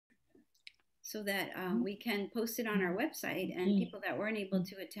so that we can post it on our website, and people that weren't able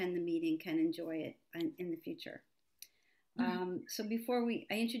to attend the meeting can enjoy it in the future. So before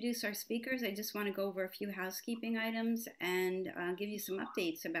I introduce our speakers, I just want to go over a few housekeeping items and give you some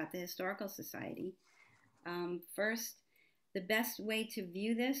updates about the Historical Society. First, the best way to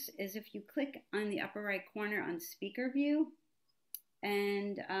view this is if you click on the upper right corner on speaker view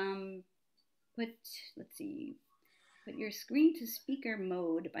and put your screen to speaker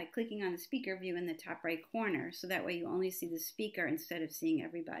mode by clicking on the speaker view in the top right corner. So that way you only see the speaker instead of seeing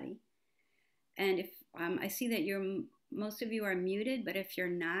everybody. And if I see that most of you are muted, but if you're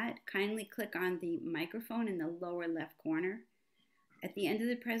not, kindly click on the microphone in the lower left corner. At the end of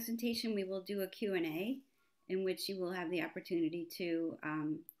the presentation, we will do a Q&A in which you will have the opportunity to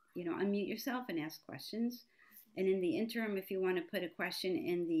unmute yourself and ask questions. And in the interim, if you want to put a question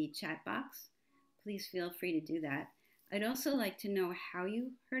in the chat box, please feel free to do that. I'd also like to know how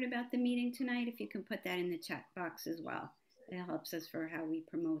you heard about the meeting tonight. If you can put that in the chat box as well. It helps us for how we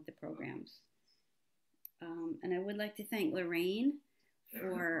promote the programs. And I would like to thank Lorraine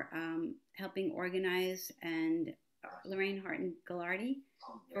for helping organize, and Lorraine Harton-Gallardi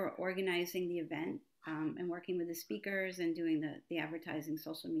for organizing the event and working with the speakers and doing the advertising,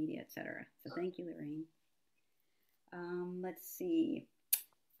 social media, etc. So thank you, Lorraine. Let's see.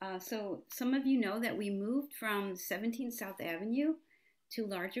 So some of you know that we moved from 17 South Avenue to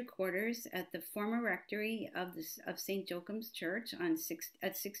larger quarters at the former rectory of St. Joachim's Church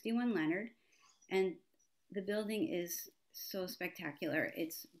at 61 Leonard. And the building is so spectacular.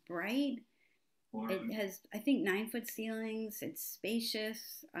 It's bright. It has, I think, 9-foot ceilings. It's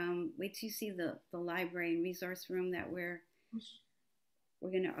spacious. Wait till you see the library and resource room that we're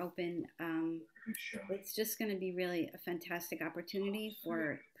going to open. It's just going to be really a fantastic opportunity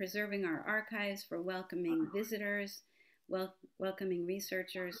for preserving our archives, for welcoming visitors, welcoming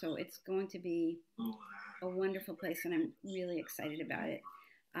researchers. So it's going to be a wonderful place, and I'm really excited about it.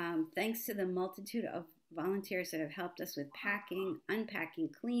 Thanks to the multitude of volunteers that have helped us with packing, unpacking,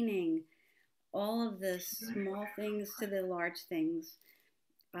 cleaning, all of the small things to the large things.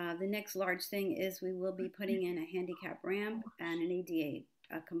 The next large thing is we will be putting in a handicap ramp and an ADA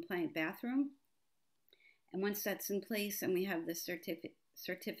compliant bathroom. And once that's in place and we have the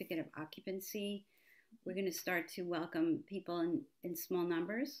certificate of occupancy, we're going to start to welcome people in small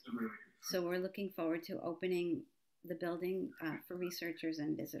numbers. So we're looking forward to opening the building for researchers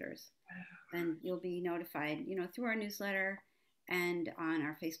and visitors. And you'll be notified, through our newsletter and on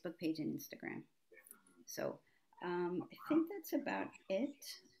our Facebook page and Instagram. So I think that's about it.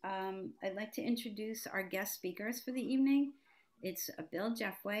 I'd like to introduce our guest speakers for the evening. It's Bill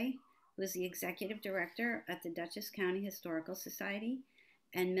Jeffway, who is the Executive Director at the Dutchess County Historical Society,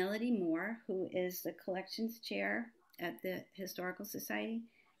 and Melodye Moore, who is the Collections Chair at the Historical Society.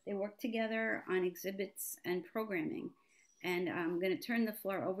 They work together on exhibits and programming. And I'm going to turn the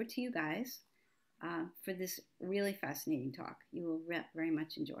floor over to you guys for this really fascinating talk. You will very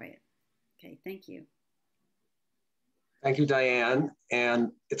much enjoy it. Okay, thank you. Thank you, Diane.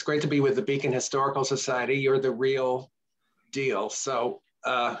 And it's great to be with the Beacon Historical Society. You're the real deal. So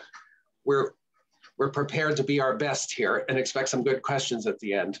we're prepared to be our best here and expect some good questions at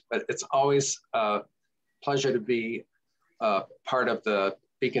the end. But it's always a pleasure to be part of the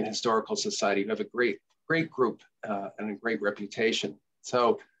Beacon Historical Society. We have a great group and a great reputation.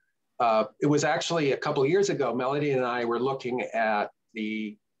 So it was actually a couple of years ago, Melodye and I were looking at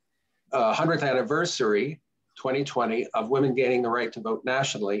the 100th anniversary, 2020, of women gaining the right to vote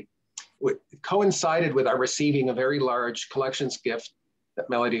nationally. It coincided with our receiving a very large collections gift that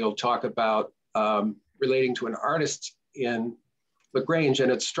Melodye will talk about relating to an artist in LaGrange.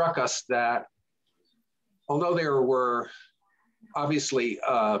 And it struck us that although there were obviously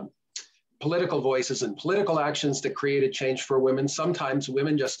political voices and political actions that created change for women, sometimes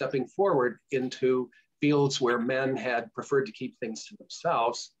women just stepping forward into fields where men had preferred to keep things to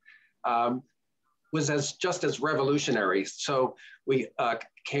themselves was just as revolutionary. So we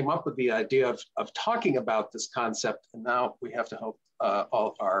came up with the idea of talking about this concept, and now we have to hope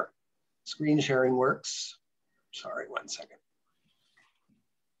all our screen sharing works. Sorry, 1 second.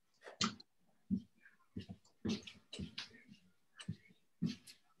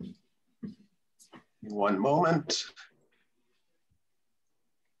 One moment.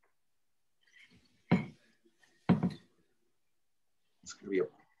 It's going to be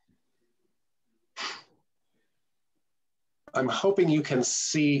I'm hoping you can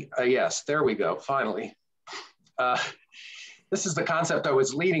see, yes, there we go, finally. This is the concept I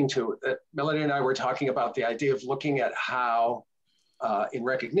was leading to. Melodye and I were talking about the idea of looking at how, in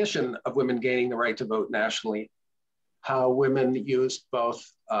recognition of women gaining the right to vote nationally, how women used both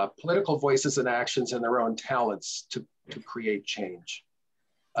political voices and actions and their own talents to create change.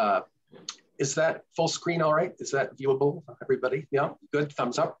 Is that full screen all right? Is that viewable, everybody? Yeah, good,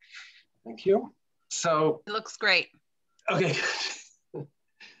 thumbs up. Thank you. So. It looks great. Okay.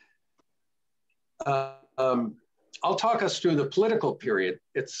 I'll talk us through the political period.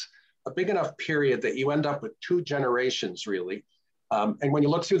 It's a big enough period that you end up with two generations, really. And when you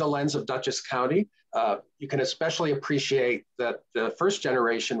look through the lens of Dutchess County, you can especially appreciate that the first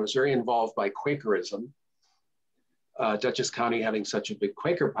generation was very involved by Quakerism, Dutchess County having such a big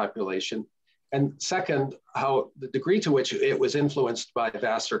Quaker population. And second, how the degree to which it was influenced by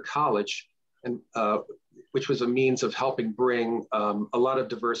Vassar College, and which was a means of helping bring a lot of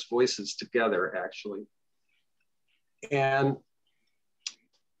diverse voices together, actually. And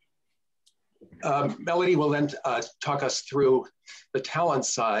Melodye will then talk us through the talent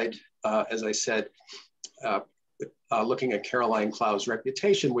side, as I said, looking at Caroline Clowes'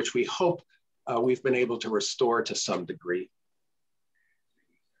 reputation, which we hope we've been able to restore to some degree.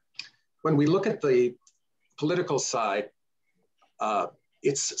 When we look at the political side,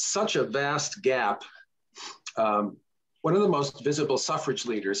 it's such a vast gap. One of the most visible suffrage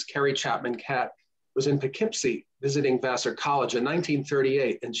leaders, Carrie Chapman Catt, was in Poughkeepsie visiting Vassar College in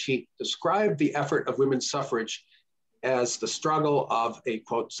 1938, and she described the effort of women's suffrage as the struggle of a,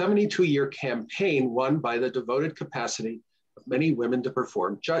 quote, 72-year campaign won by the devoted capacity of many women to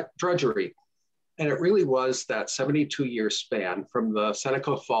perform drudgery. And it really was that 72-year span from the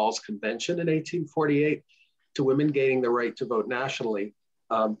Seneca Falls Convention in 1848 to women gaining the right to vote nationally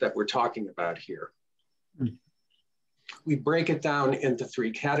that we're talking about here. We break it down into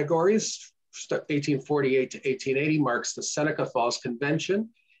three categories. 1848 to 1880 marks the Seneca Falls Convention,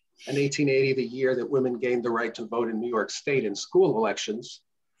 and 1880, the year that women gained the right to vote in New York State in school elections.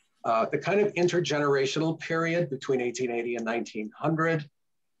 The kind of intergenerational period between 1880 and 1900,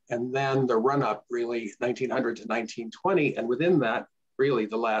 and then the run-up, really, 1900 to 1920, and within that, really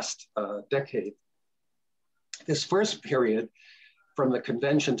the last decade. This first period, from the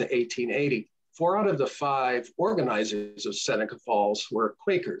convention to 1880, 4 out of the 5 organizers of Seneca Falls were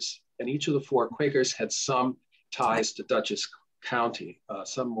Quakers, and each of the 4 Quakers had some ties to Dutchess County,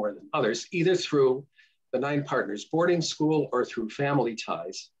 some more than others, either through the 9 Partners boarding school or through family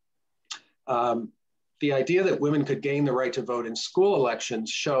ties. The idea that women could gain the right to vote in school elections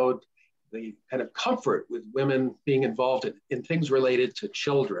showed the kind of comfort with women being involved in things related to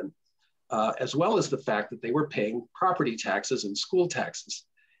children, as well as the fact that they were paying property taxes and school taxes.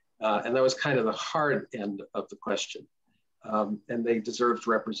 And that was kind of the hard end of the question. And they deserved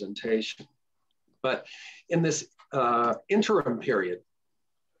representation. But in this interim period,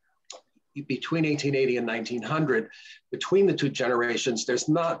 between 1880 and 1900, between the two generations, there's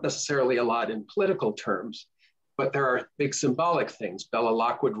not necessarily a lot in political terms, but there are big symbolic things. Bella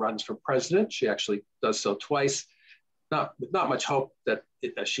Lockwood runs for president. She actually does so twice, with not much hope that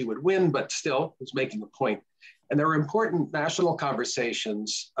she would win, but still was making a point. And there were important national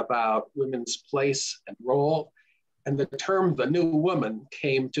conversations about women's place and role. And the term the new woman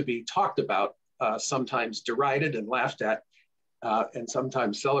came to be talked about, sometimes derided and laughed at, and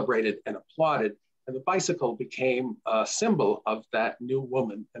sometimes celebrated and applauded. And the bicycle became a symbol of that new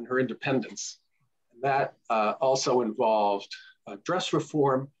woman and her independence. And that also involved dress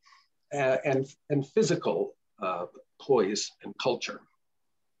reform and physical poise and culture.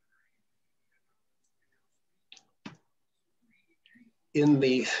 In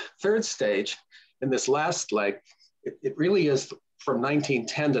the third stage, in this last leg, it really is from 1910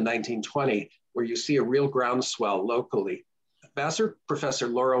 to 1920, where you see a real groundswell locally. Vassar professor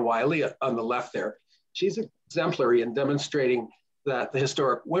Laura Wiley on the left there, she's exemplary in demonstrating that the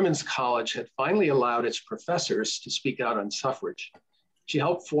historic Women's College had finally allowed its professors to speak out on suffrage. She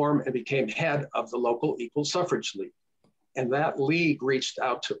helped form and became head of the local Equal Suffrage League. And that league reached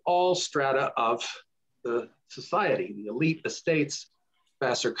out to all strata of the society, the elite estates,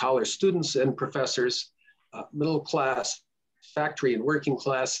 Vassar College students and professors, middle class, factory and working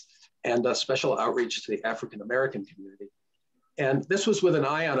class, and special outreach to the African-American community. And this was with an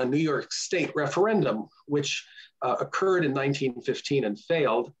eye on a New York State referendum, which occurred in 1915 and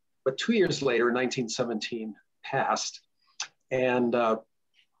failed, but 2 years later, 1917, passed. And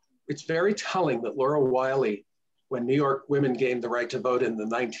it's very telling that Laura Wiley, when New York women gained the right to vote in the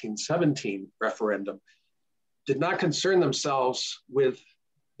 1917 referendum, did not concern themselves with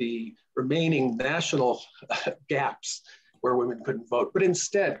the remaining national gaps where women couldn't vote, but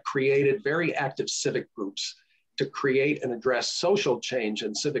instead created very active civic groups to create and address social change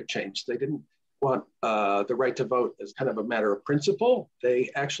and civic change. They didn't want the right to vote as kind of a matter of principle.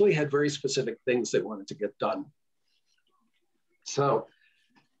 They actually had very specific things they wanted to get done. So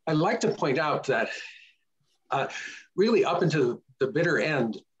I'd like to point out that really up into the bitter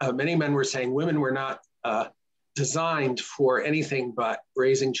end, many men were saying women were not designed for anything but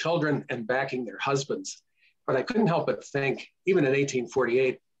raising children and backing their husbands. But I couldn't help but think, even in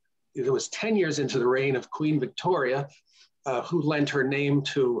 1848, it was 10 years into the reign of Queen Victoria, who lent her name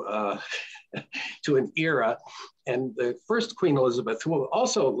to, to an era, and the first Queen Elizabeth, who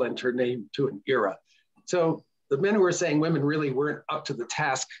also lent her name to an era. So the men who were saying women really weren't up to the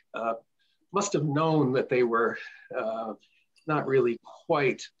task must have known that they were not really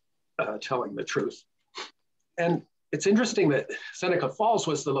quite telling the truth. And it's interesting that Seneca Falls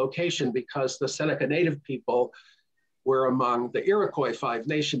was the location because the Seneca Native people were among the Iroquois Five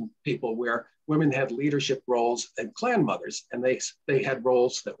Nation people, where women had leadership roles and clan mothers, and they had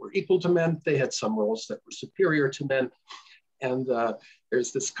roles that were equal to men. They had some roles that were superior to men. And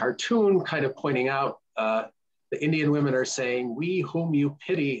there's this cartoon kind of pointing out the Indian women are saying, "We whom you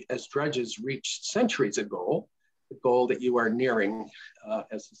pity as drudges reached centuries ago, the goal that you are nearing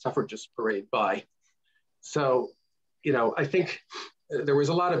as the suffragists parade by." So, you know, I think there was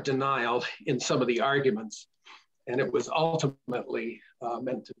a lot of denial in some of the arguments, and it was ultimately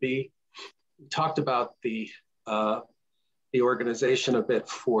meant to be. We talked about the organization a bit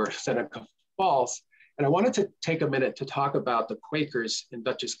for Seneca Falls, and I wanted to take a minute to talk about the Quakers in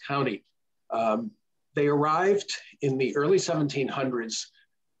Dutchess County. They arrived in the early 1700s,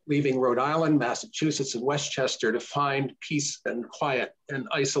 leaving Rhode Island, Massachusetts, and Westchester to find peace and quiet and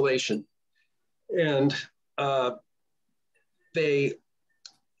isolation. And they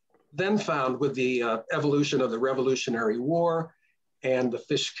then found, with the evolution of the Revolutionary War and the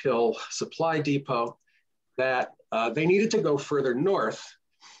Fishkill Supply Depot, that they needed to go further north.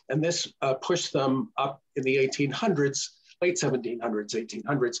 And this pushed them up in the 1800s, late 1700s,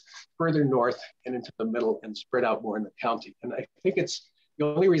 1800s, further north and into the middle and spread out more in the county. And I think it's the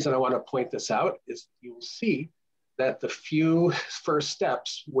only reason I want to point this out is you'll see that the few first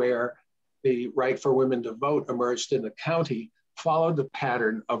steps where the right for women to vote emerged in the county followed the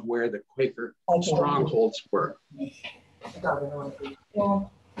pattern of where the Quaker strongholds were.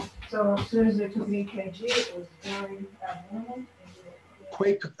 So as soon as they took the EKG, it was very abnormal.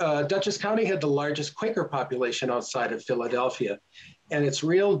 Dutchess County had the largest Quaker population outside of Philadelphia, and its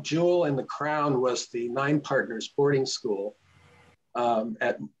real jewel in the crown was the Nine Partners boarding school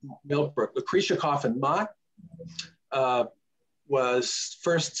at Millbrook. Lucretia Coffin Mott was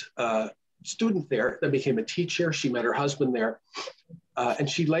first student there, then became a teacher. She met her husband there. And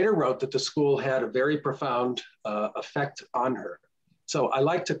she later wrote that the school had a very profound effect on her. So I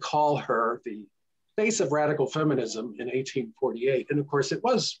like to call her the face of radical feminism in 1848. And of course, it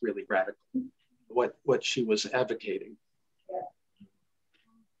was really radical, what she was advocating.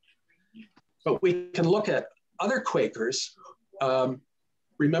 But we can look at other Quakers.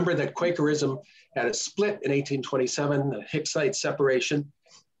 Remember that Quakerism had a split in 1827, the Hicksite separation.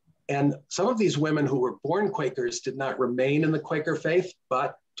 And some of these women who were born Quakers did not remain in the Quaker faith,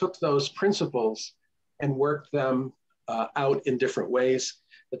 but took those principles and worked them out in different ways.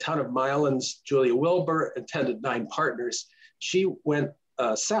 The town of Milan's Julia Wilbur attended Nine Partners. She went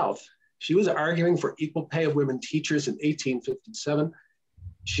south. She was arguing for equal pay of women teachers in 1857.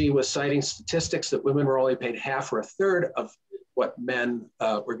 She was citing statistics that women were only paid half or a third of what men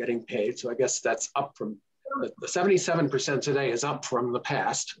were getting paid. So I guess that's up from the 77% today is up from the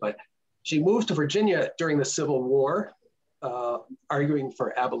past, but she moved to Virginia during the Civil War, arguing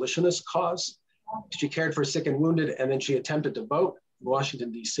for abolitionist cause. She cared for sick and wounded, and then she attempted to vote in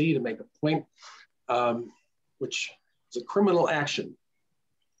Washington, D.C. to make a point, which was a criminal action.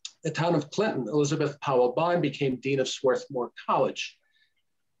 The town of Clinton, Elizabeth Powell Bond became Dean of Swarthmore College.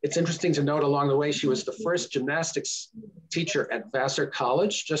 It's interesting to note along the way, she was the first gymnastics teacher at Vassar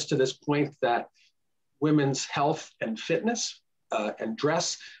College, just to this point that women's health and fitness and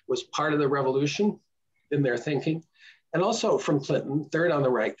dress was part of the revolution in their thinking. And also from Clinton, third on the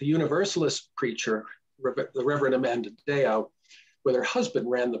right, the Universalist preacher, the Reverend Amanda Deo, with her husband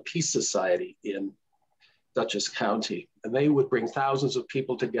ran the Peace Society in Dutchess County. And they would bring thousands of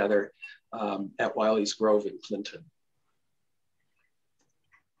people together at Wiley's Grove in Clinton.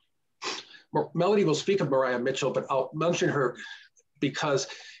 Melodye will speak of Maria Mitchell, but I'll mention her because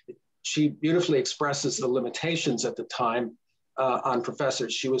she beautifully expresses the limitations at the time on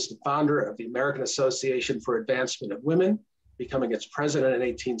professors. She was the founder of the American Association for Advancement of Women, becoming its president in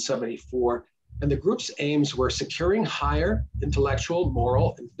 1874. And the group's aims were securing higher intellectual,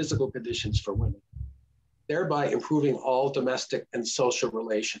 moral, and physical conditions for women, thereby improving all domestic and social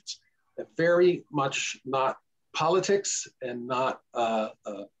relations. And very much not politics and not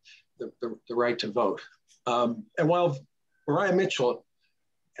the right to vote. And while Maria Mitchell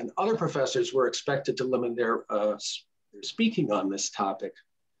and other professors were expected to limit their speaking on this topic.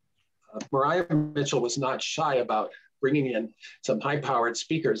 Mariah Mitchell was not shy about bringing in some high-powered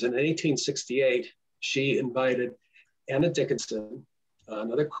speakers. And in 1868, she invited Anna Dickinson,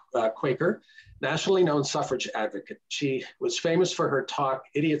 another Quaker, nationally known suffrage advocate. She was famous for her talk,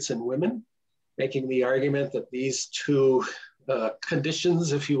 Idiots and Women, making the argument that these two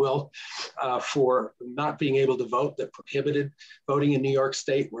conditions, if you will, for not being able to vote that prohibited voting in New York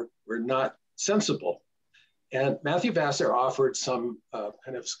State were not sensible. And Matthew Vassar offered some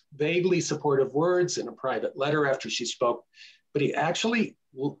kind of vaguely supportive words in a private letter after she spoke, but he actually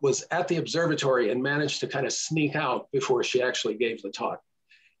was at the observatory and managed to kind of sneak out before she actually gave the talk.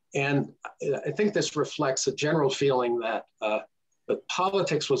 And I think this reflects a general feeling that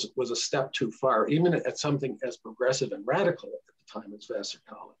politics was a step too far, even at something as progressive and radical at the time as Vassar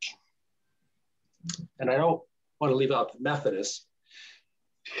College. And I don't want to leave out the Methodists.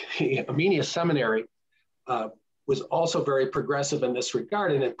 Amenia Seminary was also very progressive in this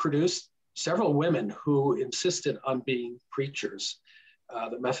regard, and it produced several women who insisted on being preachers.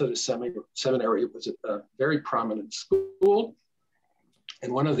 The Methodist Seminary was a very prominent school.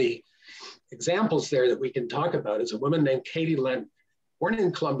 And one of the examples there that we can talk about is a woman named Katie Lent, born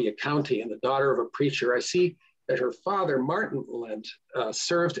in Columbia County and the daughter of a preacher. I see that her father, Martin Lent,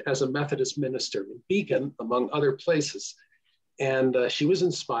 served as a Methodist minister in Beacon, among other places. And she was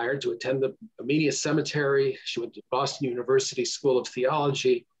inspired to attend the Amenia Cemetery. She went to Boston University School of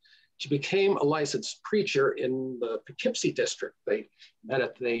Theology. She became a licensed preacher in the Poughkeepsie district. They met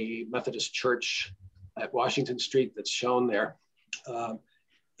at the Methodist Church at Washington Street that's shown there,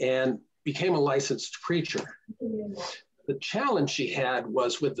 and became a licensed preacher. The challenge she had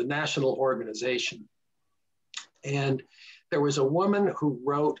was with the national organization. And there was a woman who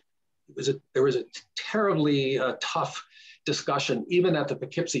wrote, there was a terribly tough discussion, even at the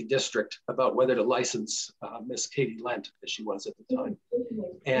Poughkeepsie district, about whether to license Miss Katie Lent, as she was at the time.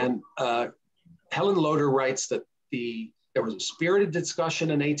 And Helen Loder writes that there was a spirited discussion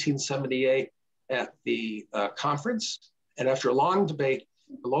in 1878 at the conference. And after a long debate,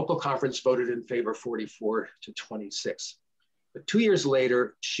 the local conference voted in favor 44-26. But 2 years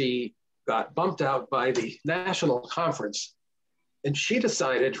later, she got bumped out by the national conference. And she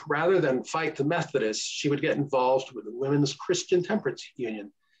decided, rather than fight the Methodists, she would get involved with the Women's Christian Temperance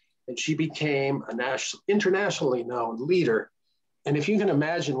Union. And she became an internationally known leader. And if you can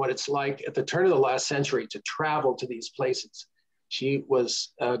imagine what it's like at the turn of the last century to travel to these places, she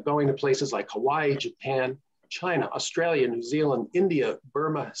was going to places like Hawaii, Japan, China, Australia, New Zealand, India,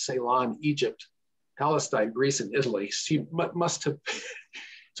 Burma, Ceylon, Egypt, Palestine, Greece, and Italy. She must have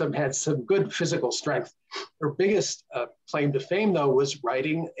had some good physical strength. Her biggest claim to fame, though, was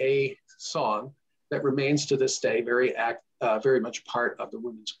writing a song that remains to this day very much part of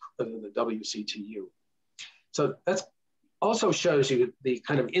the WCTU. So that also shows you the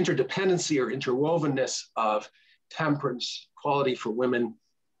kind of interdependency or interwovenness of temperance, equality for women,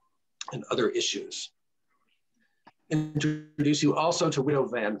 and other issues. Introduce you also to Widow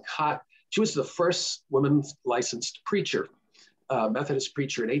Van Cott. She was the first woman licensed preacher, Methodist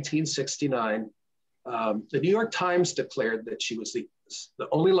preacher in 1869. The New York Times declared that she was the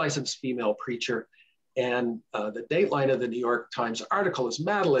only licensed female preacher. And the dateline of the New York Times article is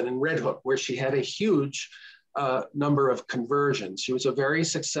Madeline in Red Hook, where she had a huge number of conversions. She was a very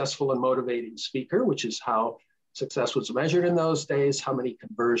successful and motivating speaker, which is how success was measured in those days, how many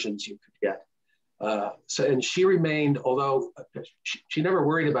conversions you could get. And she remained, although she never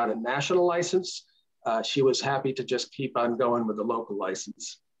worried about a national license, she was happy to just keep on going with the local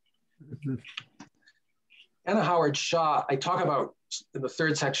license. Anna Howard Shaw, I talk about in the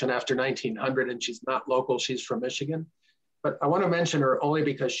third section after 1900, and she's not local, she's from Michigan. But I want to mention her only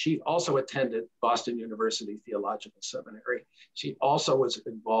because she also attended Boston University Theological Seminary. She also was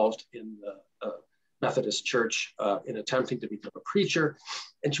involved in the Methodist Church in attempting to become a preacher.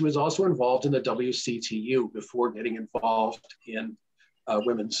 And she was also involved in the WCTU before getting involved in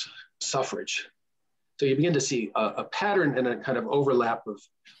women's suffrage. So you begin to see a pattern and a kind of overlap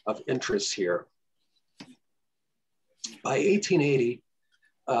of interests here. By 1880,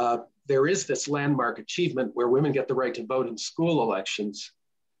 there is this landmark achievement where women get the right to vote in school elections.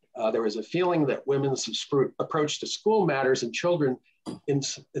 There was a feeling that women's approach to school matters and children, in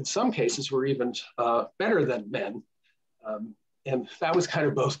some cases, were even better than men. And that was kind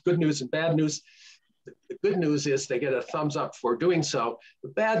of both good news and bad news. The good news is they get a thumbs up for doing so. The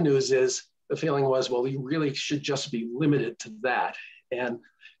bad news is the feeling was, well, you really should just be limited to that. And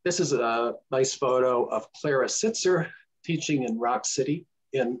this is a nice photo of Clara Sitzer teaching in Rock City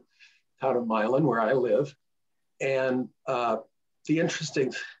in town of Milan, where I live. And the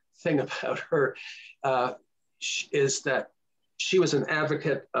interesting thing about her is that she was an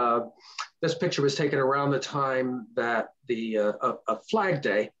advocate. This picture was taken around the time that a Flag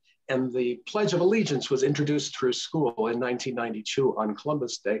Day and the Pledge of Allegiance was introduced through school in 1992 on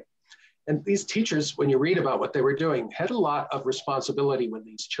Columbus Day. And these teachers, when you read about what they were doing, had a lot of responsibility with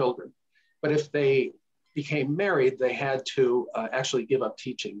these children. But if they became married, they had to actually give up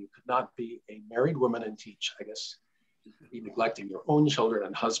teaching. You could not be a married woman and teach. I guess you could be neglecting your own children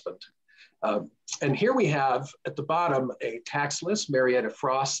and husband. And here we have at the bottom a tax list, Marietta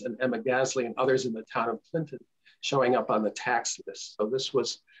Frost and Emma Gasley and others in the town of Clinton showing up on the tax list. So this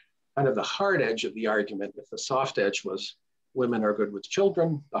was kind of the hard edge of the argument. If the soft edge was women are good with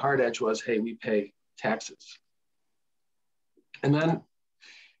children, the hard edge was, hey, we pay taxes. And then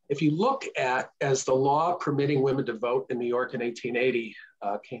if you look at, as the law permitting women to vote in New York in 1880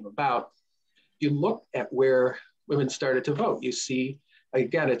 came about, you look at where women started to vote. You see,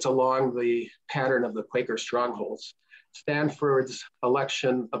 again, it's along the pattern of the Quaker strongholds. Stanford's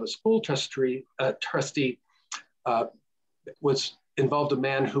election of a school trustee involved a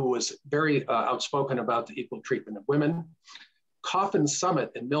man who was very outspoken about the equal treatment of women. Coffin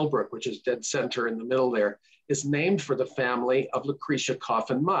Summit in Millbrook, which is dead center in the middle there, is named for the family of Lucretia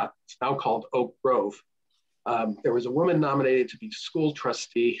Coffin Mott. It's now called Oak Grove. There was a woman nominated to be school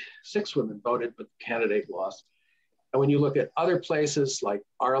trustee. 6 women voted, but the candidate lost. And when you look at other places like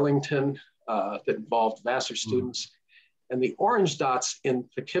Arlington that involved Vassar students, and the orange dots in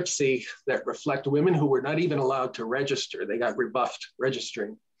Poughkeepsie that reflect women who were not even allowed to register. They got rebuffed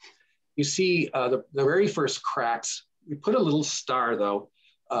registering. You see the very first cracks. We put a little star though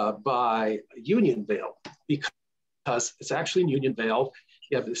by Unionville because it's actually in Unionville.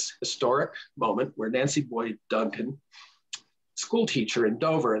 You have this historic moment where Nancy Boyd Duncan, school teacher in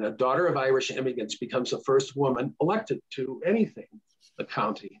Dover and a daughter of Irish immigrants, becomes the first woman elected to anything, the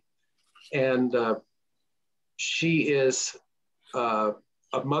county. And she is a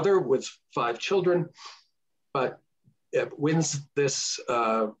mother with 5 children, but it wins this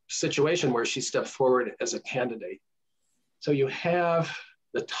situation where she stepped forward as a candidate. So you have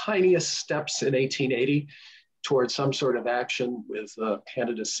the tiniest steps in 1880 towards some sort of action with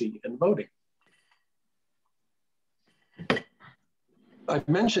candidacy and voting. I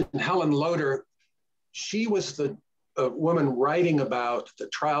mentioned Helen Loder. She was the woman writing about the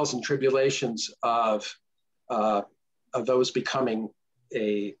trials and tribulations of those becoming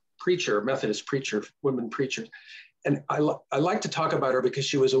a preacher, Methodist preacher, women preachers. And I like to talk about her because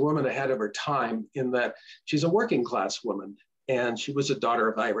she was a woman ahead of her time in that she's a working class woman and she was a daughter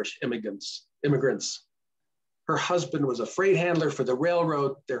of Irish immigrants. Her husband was a freight handler for the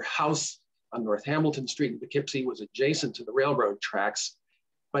railroad. Their house on North Hamilton Street in Poughkeepsie was adjacent to the railroad tracks,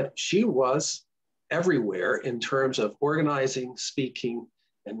 but she was everywhere in terms of organizing, speaking,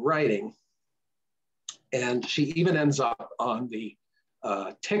 and writing. And she even ends up on the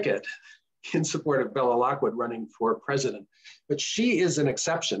ticket in support of Bella Lockwood running for president. But she is an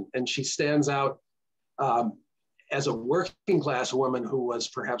exception, and she stands out as a working class woman who was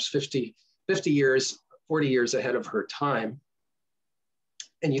perhaps 40 years ahead of her time.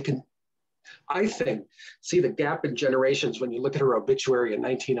 And you can, I think, see the gap in generations when you look at her obituary in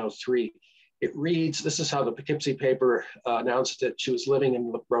 1903. It reads, this is how the Poughkeepsie paper announced it. She was living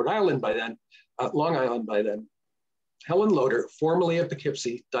in Rhode Island by then, Long Island by then. Helen Loder, formerly of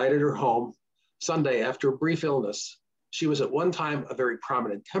Poughkeepsie, died at her home Sunday after a brief illness. She was at one time a very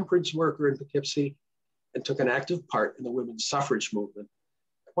prominent temperance worker in Poughkeepsie and took an active part in the women's suffrage movement,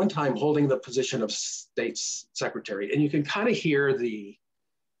 at one time holding the position of state secretary. And you can kind of hear the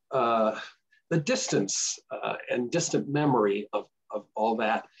distance and distant memory of all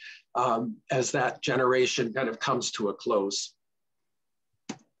that as that generation kind of comes to a close.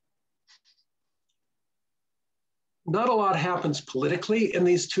 Not a lot happens politically in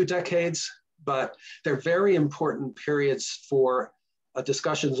these 2 decades, but they're very important periods for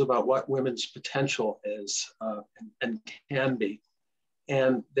discussions about what women's potential is and can be.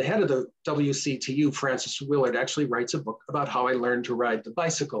 And the head of the WCTU, Frances Willard, actually writes a book about how I learned to ride the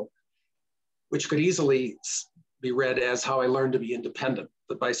bicycle, which could easily be read as how I learned to be independent,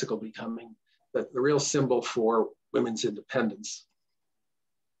 the bicycle becoming the real symbol for women's independence.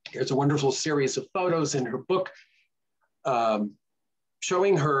 Here's a wonderful series of photos in her book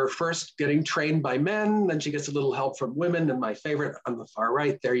showing her first getting trained by men, then she gets a little help from women, and my favorite on the far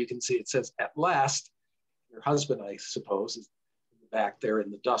right there, you can see it says, "At last." Her husband, I suppose, is in the back there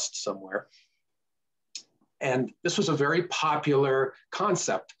in the dust somewhere. And this was a very popular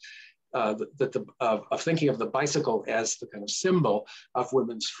concept of thinking of the bicycle as the kind of symbol of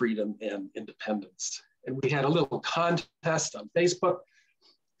women's freedom and independence. And we had a little contest on Facebook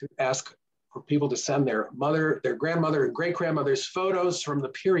to ask for people to send their mother, their grandmother, and great-grandmother's photos from the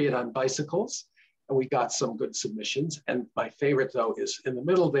period on bicycles. And we got some good submissions. And my favorite, though, is in the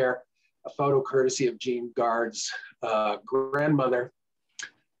middle there, a photo courtesy of Jean Gard's grandmother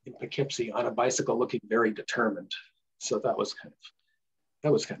in Poughkeepsie on a bicycle, looking very determined. So that was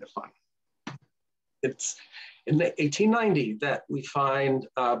kind of fun. It's in the 1890 that we find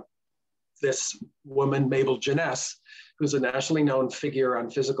this woman, Mabel Janess, who's a nationally known figure on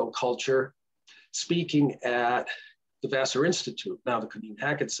physical culture, speaking at the Vassar Institute, now the Codeine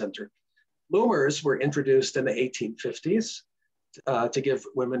Hackett Center. Loomers were introduced in the 1850s to give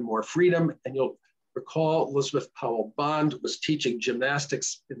women more freedom. And you'll recall Elizabeth Powell Bond was teaching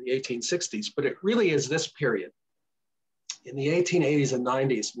gymnastics in the 1860s, but it really is this period in the 1880s and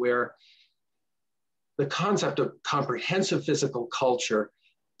 90s where the concept of comprehensive physical culture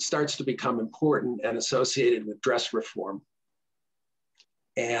starts to become important and associated with dress reform.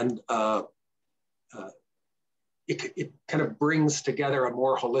 And it kind of brings together a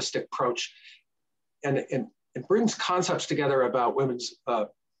more holistic approach and it brings concepts together about women's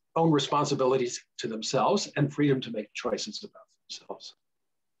own responsibilities to themselves and freedom to make choices about themselves.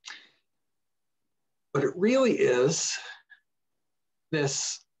 But it really is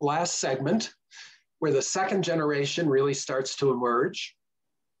this last segment where the second generation really starts to emerge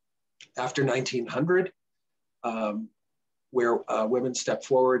after 1900, where women step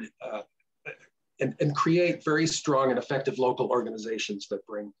forward and create very strong and effective local organizations that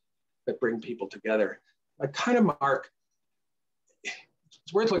bring people together. I kind of mark,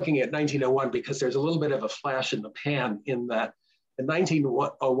 it's worth looking at 1901 because there's a little bit of a flash in the pan in that in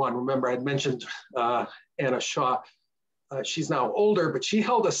 1901, remember I'd mentioned Anna Shaw, she's now older, but she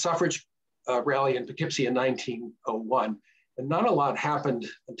held a suffrage rally in Poughkeepsie in 1901. And not a lot happened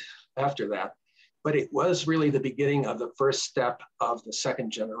after that, but it was really the beginning of the first step of the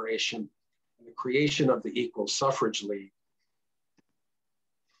second generation, the creation of the Equal Suffrage League.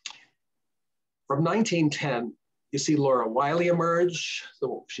 From 1910, you see Laura Wiley emerge.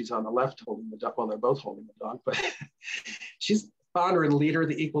 So she's on the left holding the dog, well, they're both holding the dog, but she's founder and leader of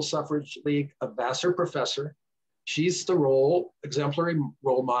the Equal Suffrage League, a Vassar professor. She's the exemplary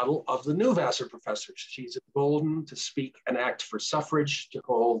role model of the new Vassar professors. She's emboldened to speak and act for suffrage, to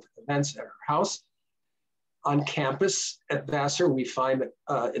hold events at her house. On campus at Vassar, we find that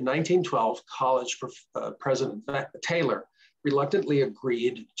in 1912, college President Taylor reluctantly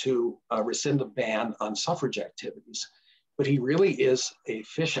agreed to rescind the ban on suffrage activities. But he really is a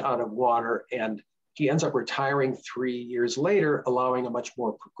fish out of water, and he ends up retiring 3 years later, allowing a much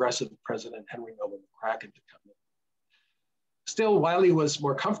more progressive President, Henry Nolan McCracken, to come in. Still, Wiley was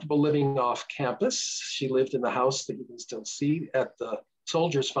more comfortable living off campus. She lived in the house that you can still see at the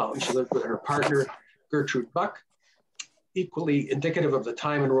Soldiers Fountain. She lived with her partner, Gertrude Buck. Equally indicative of the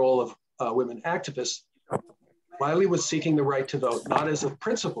time and role of women activists, Wiley was seeking the right to vote, not as a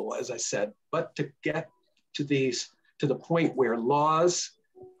principle, as I said, but to get to the point where laws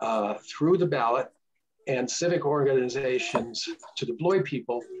through the ballot and civic organizations to deploy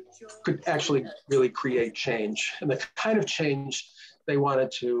people could actually really create change. And the kind of change they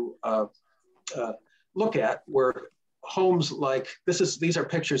wanted to look at were homes like, these are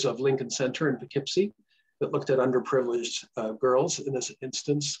pictures of Lincoln Center in Poughkeepsie that looked at underprivileged girls in this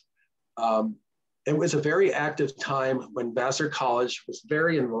instance. It was a very active time when Vassar College was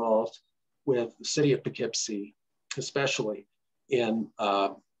very involved with the city of Poughkeepsie, especially in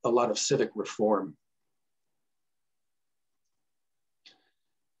a lot of civic reform.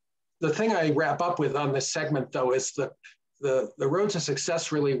 The thing I wrap up with on this segment, though, is the road to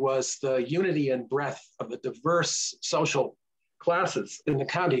success really was the unity and breadth of the diverse social classes in the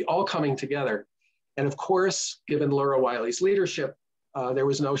county all coming together. And of course, given Laura Wiley's leadership, there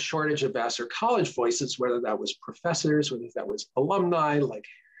was no shortage of Vassar College voices, whether that was professors, whether that was alumni like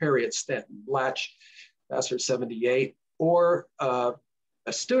Harriet Stanton Blatch, Vassar 78, or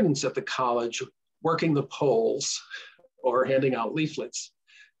students at the college working the polls or handing out leaflets.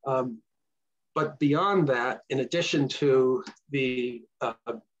 But beyond that, in addition to the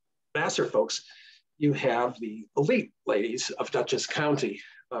Vassar folks, you have the elite ladies of Dutchess County.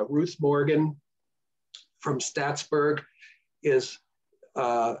 Ruth Morgan from Statsburg ends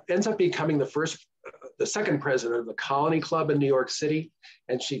up becoming the second president of the Colony Club in New York City.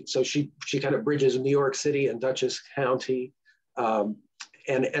 And she kind of bridges New York City and Dutchess County and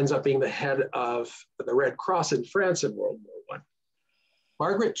ends up being the head of the Red Cross in France in World War I.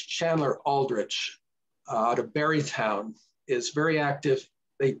 Margaret Chandler Aldrich out of Berrytown is very active.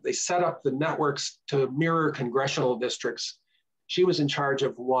 They set up the networks to mirror congressional districts. She was in charge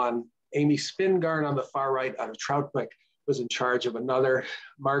of one, Amy Spingarn on the far right out of Troutbeck was in charge of another.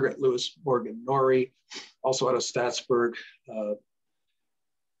 Margaret Lewis Morgan Norrie, also out of Statsburg.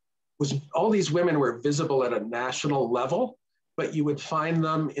 All these women were visible at a national level, but you would find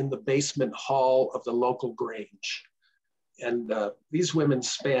them in the basement hall of the local Grange. And these women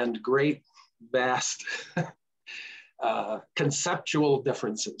spanned great, vast conceptual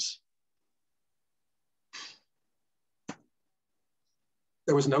differences.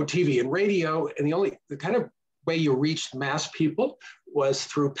 There was no TV and radio, and the kind of way you reached mass people was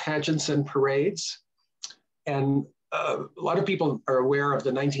through pageants and parades. And a lot of people are aware of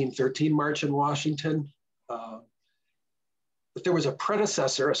the 1913 March in Washington, but there was a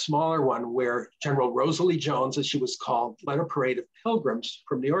predecessor, a smaller one, where General Rosalie Jones, as she was called, led a parade of pilgrims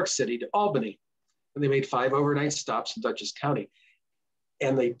from New York City to Albany. And they made 5 overnight stops in Dutchess County.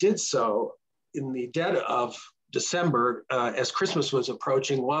 And they did so in the dead of December as Christmas was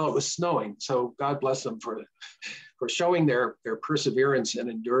approaching while it was snowing. So God bless them for showing their perseverance and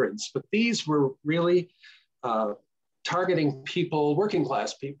endurance. But these were really targeting people, working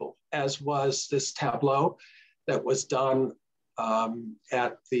class people, as was this tableau that was done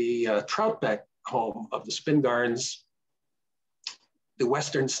at the Troutbeck home of the Spingarns. The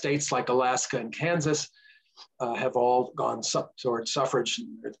Western states like Alaska and Kansas have all gone towards suffrage.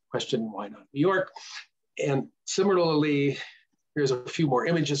 And there's a question, why not New York? And similarly, here's a few more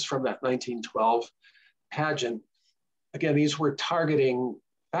images from that 1912 pageant. Again, these were targeting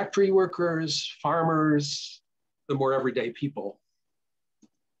factory workers, farmers, the more everyday people.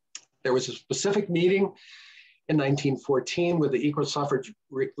 There was a specific meeting in 1914 with the Equal Suffrage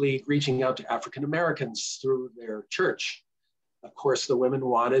League reaching out to African Americans through their church. Of course, the women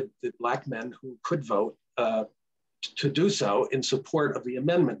wanted the Black men who could vote to do so in support of the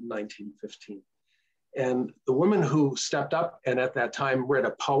amendment in 1915. And the woman who stepped up and at that time read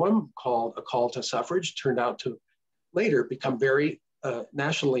a poem called A Call to Suffrage turned out to later become very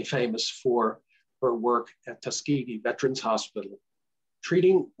nationally famous for her work at Tuskegee Veterans Hospital,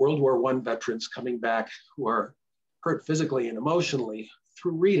 treating World War I veterans coming back who are hurt physically and emotionally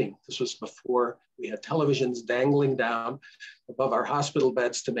through reading. This was before we had televisions dangling down above our hospital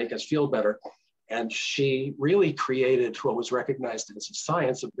beds to make us feel better. And she really created what was recognized as a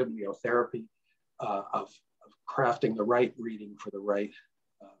science of bibliotherapy, of crafting the right reading for the right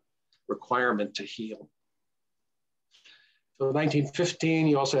requirement to heal. So in 1915,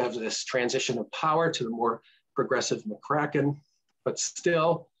 you also have this transition of power to the more progressive McCracken, but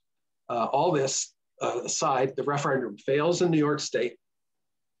still, all this aside, the referendum fails in New York State.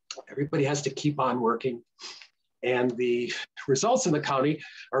 Everybody has to keep on working. And the results in the county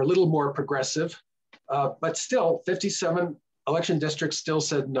are a little more progressive, but still 57 election districts still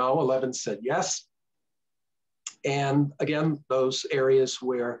said no, 11 said yes. And again, those areas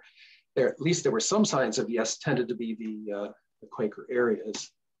where at least there were some signs of yes tended to be the Quaker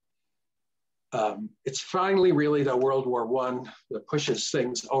areas. It's finally really the World War I that pushes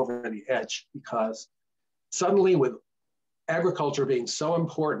things over the edge, because suddenly with agriculture being so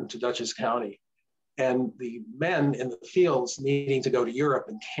important to Dutchess County and the men in the fields needing to go to Europe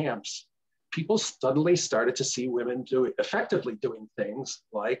in camps, people suddenly started to see women effectively doing things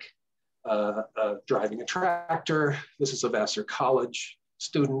like driving a tractor. This is a Vassar College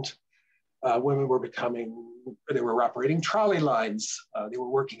student. Women were they were operating trolley lines. They were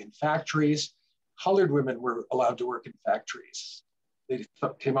working in factories. Colored women were allowed to work in factories. They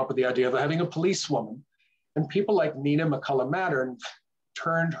came up with the idea of having a policewoman. And people like Nina McCullough-Mattern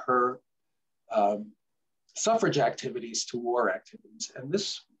turned her suffrage activities to war activities. And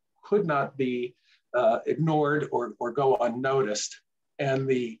this could not be ignored or go unnoticed. And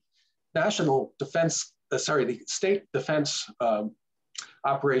the national defense, the state defense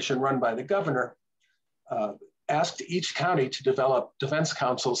operation run by the governor asked each county to develop defense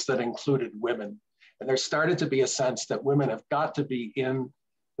councils that included women. And there started to be a sense that women have got to be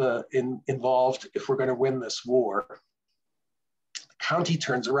involved if we're going to win this war. The county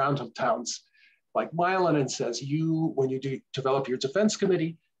turns around to towns like Milan and says, when you develop your defense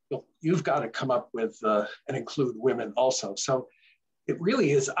committee, you've got to come up with and include women also. So it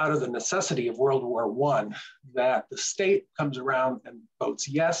really is out of the necessity of World War I that the state comes around and votes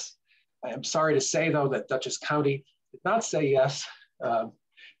yes. I am sorry to say, though, that Dutchess County did not say yes. There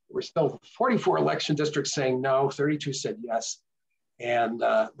were still 44 election districts saying no, 32 said yes. And,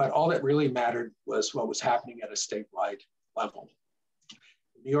 but all that really mattered was what was happening at a statewide level.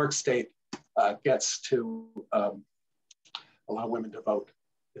 New York State gets to allow women to vote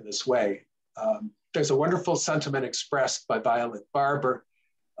in this way. There's a wonderful sentiment expressed by Violet Barber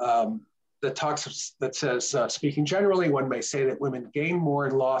that says, speaking generally, one may say that women gain more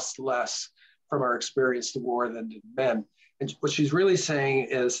and lost less from our experience of war than did men. And what she's really saying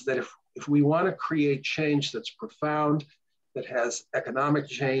is that if we want to create change that's profound, that has economic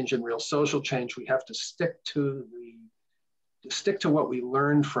change and real social change, we have to stick to what we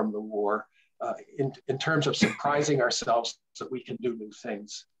learned from the war in terms of surprising ourselves that we can do new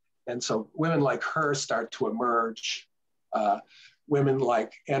things. And so women like her start to emerge. Women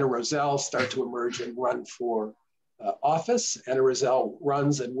like Anna Roselle start to emerge and run for office. Anna Roselle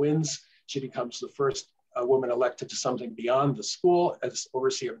runs and wins. She becomes the first woman elected to something beyond the school as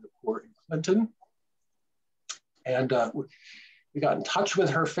overseer of the poor in Clinton. And we got in touch with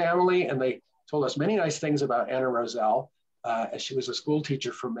her family, and they told us many nice things about Anna Roselle, as she was a school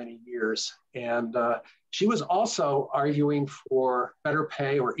teacher for many years. And she was also arguing for better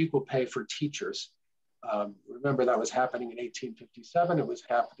pay or equal pay for teachers. Remember, that was happening in 1857. It was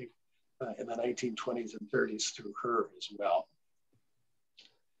happening in the 1920s and 30s through her as well.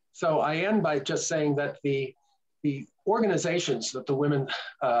 So I end by just saying that the organizations that the women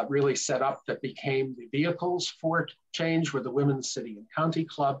really set up that became the vehicles for change were the Women's City and County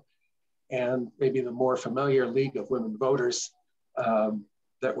Club, and maybe the more familiar League of Women Voters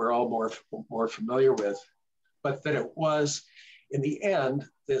that we're all more familiar with. But that it was, in the end,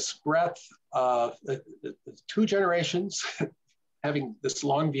 this breadth of the two generations having this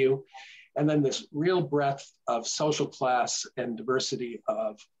long view, and then this real breadth of social class and diversity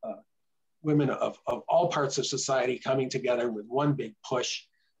of women of all parts of society coming together with one big push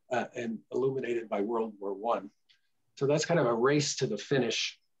and illuminated by World War I. So that's kind of a race to the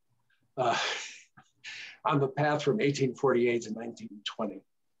finish on the path from 1848 to 1920.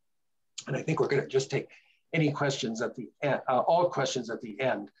 And I think we're going to just take any questions at the end, all questions at the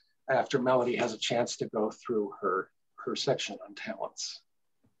end, after Melodye has a chance to go through her section on talents.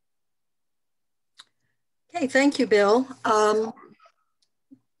 Okay, thank you, Bill.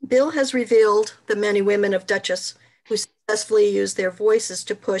 Bill has revealed the many women of Dutchess who successfully used their voices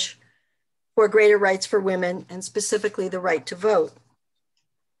to push for greater rights for women, and specifically the right to vote.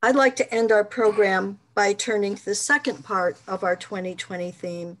 I'd like to end our program by turning to the second part of our 2020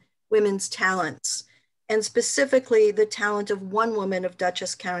 theme, women's talents, and specifically the talent of one woman of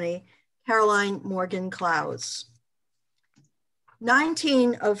Dutchess County, Caroline Morgan Clowes.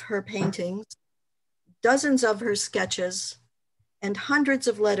 19 of her paintings, dozens of her sketches, and hundreds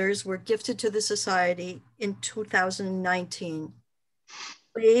of letters were gifted to the Society in 2019.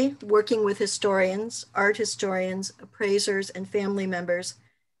 We, working with historians, art historians, appraisers, and family members,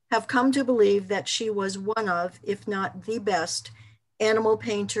 have come to believe that she was one of, if not the best, animal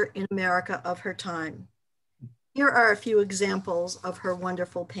painter in America of her time. Here are a few examples of her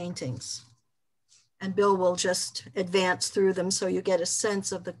wonderful paintings. And Bill will just advance through them so you get a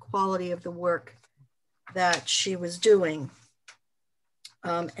sense of the quality of the work that she was doing.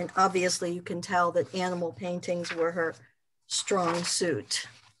 And obviously you can tell that animal paintings were her strong suit.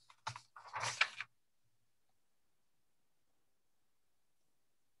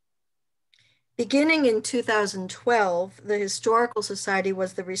 Beginning in 2012, the Historical Society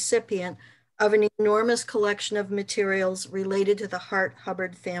was the recipient of an enormous collection of materials related to the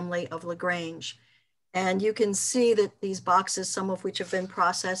Hart-Hubbard family of LaGrange. And you can see that these boxes, some of which have been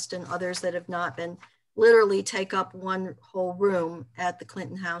processed and others that have not been, literally take up one whole room at the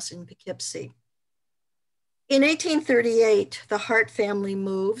Clinton House in Poughkeepsie. In 1838, the Hart family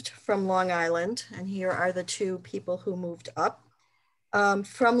moved from Long Island, and here are the two people who moved up,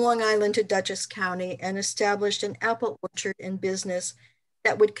 from Long Island to Dutchess County, and established an apple orchard and business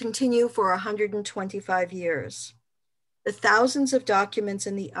that would continue for 125 years. The thousands of documents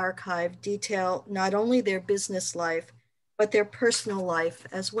in the archive detail not only their business life, but their personal life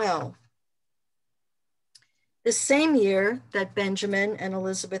as well. The same year that Benjamin and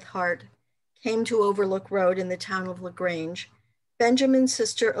Elizabeth Hart came to Overlook Road in the town of LaGrange, Benjamin's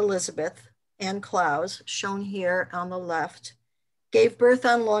sister Elizabeth, Ann Clowes, shown here on the left, gave birth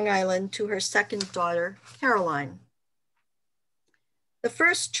on Long Island to her second daughter, Caroline. The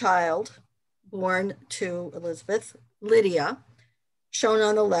first child born to Elizabeth, Lydia, shown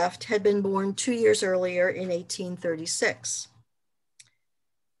on the left, had been born 2 years earlier in 1836.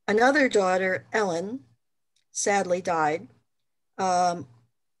 Another daughter, Ellen, sadly died. Caroline's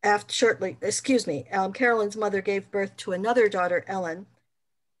mother gave birth to another daughter, Ellen.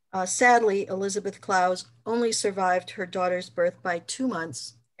 Sadly, Elizabeth Clowes only survived her daughter's birth by 2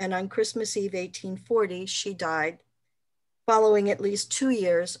 months, and on Christmas Eve, 1840, she died, following at least 2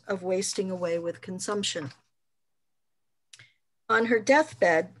 years of wasting away with consumption. On her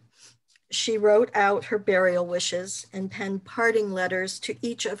deathbed, she wrote out her burial wishes and penned parting letters to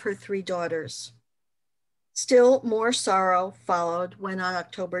each of her 3 daughters. Still more sorrow followed when on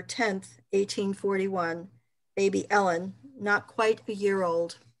October 10th, 1841, baby Ellen, not quite a year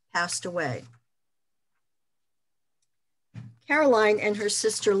old, passed away. Caroline and her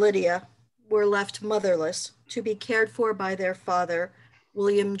sister Lydia were left motherless to be cared for by their father,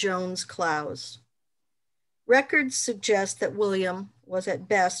 William Jones Clowes. Records suggest that William was at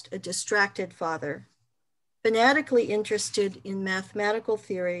best a distracted father, fanatically interested in mathematical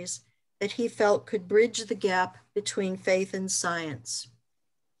theories that he felt could bridge the gap between faith and science.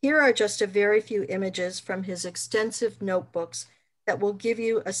 Here are just a very few images from his extensive notebooks that will give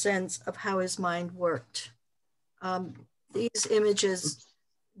you a sense of how his mind worked. These images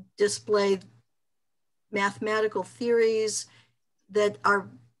display mathematical theories that are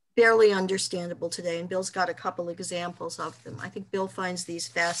barely understandable today, and Bill's got a couple examples of them. I think Bill finds these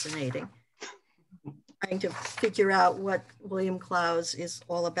fascinating, trying to figure out what William Clowes is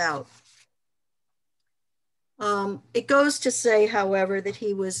all about. It goes to say, however, that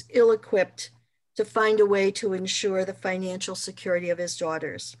he was ill-equipped to find a way to ensure the financial security of his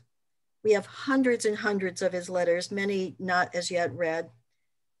daughters. We have hundreds and hundreds of his letters, many not as yet read,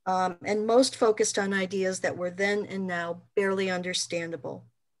 and most focused on ideas that were then and now barely understandable.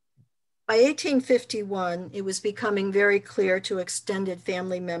 By 1851, it was becoming very clear to extended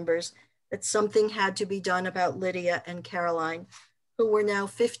family members that something had to be done about Lydia and Caroline, who were now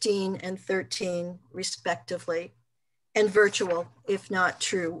 15 and 13, respectively, and virtual, if not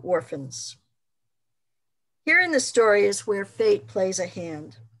true, orphans. Here in the story is where fate plays a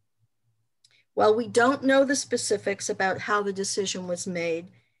hand. While we don't know the specifics about how the decision was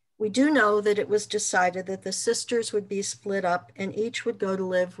made, we do know that it was decided that the sisters would be split up and each would go to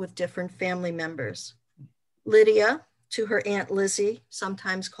live with different family members. Lydia to her Aunt Lizzie,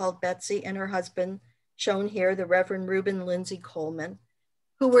 sometimes called Betsy, and her husband, shown here, the Reverend Reuben Lindsay Coleman,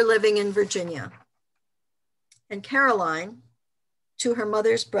 who were living in Virginia. And Caroline to her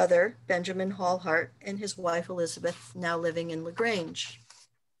mother's brother, Benjamin Hallhart, and his wife, Elizabeth, now living in LaGrange.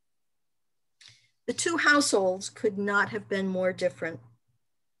 The 2 households could not have been more different.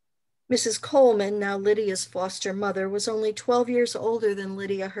 Mrs. Coleman, now Lydia's foster mother, was only 12 years older than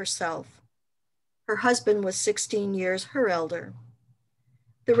Lydia herself. Her husband was 16 years her elder.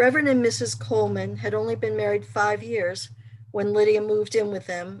 The Reverend and Mrs. Coleman had only been married 5 years when Lydia moved in with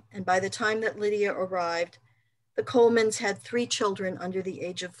them, and by the time that Lydia arrived, the Colemans had 3 children under the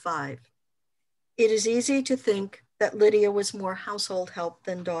age of 5. It is easy to think that Lydia was more household help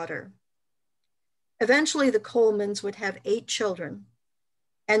than daughter. Eventually, the Colemans would have 8 children,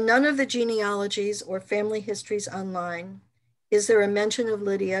 and none of the genealogies or family histories online is there a mention of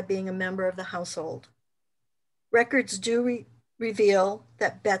Lydia being a member of the household. Records do reveal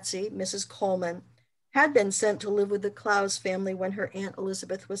that Betsy, Mrs. Coleman, had been sent to live with the Clowes family when her Aunt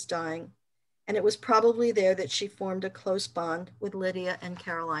Elizabeth was dying, and it was probably there that she formed a close bond with Lydia and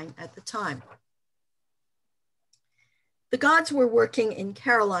Caroline at the time. The gods were working in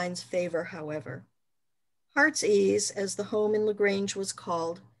Caroline's favor, however. Heart's Ease, as the home in LaGrange was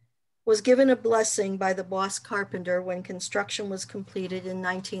called, was given a blessing by the boss carpenter when construction was completed in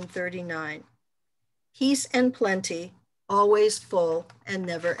 1939. Peace and plenty, always full and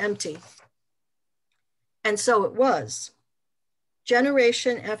never empty. And so it was.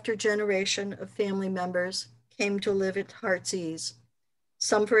 Generation after generation of family members came to live at Heart's Ease,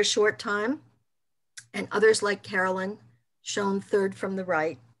 some for a short time, and others like Carolyn, shown third from the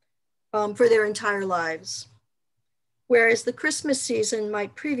right, for their entire lives. Whereas the Christmas season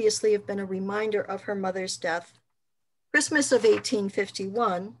might previously have been a reminder of her mother's death, Christmas of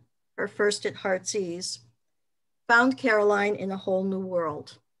 1851, her first at Heart's Ease, found Caroline in a whole new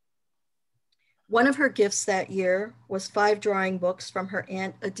world. One of her gifts that year was 5 drawing books from her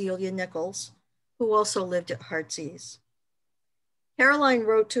Aunt Adelia Nichols, who also lived at Heart's Ease. Caroline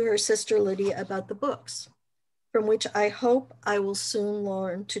wrote to her sister Lydia about the books, from which I hope I will soon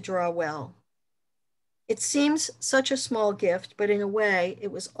learn to draw well. It seems such a small gift, but in a way,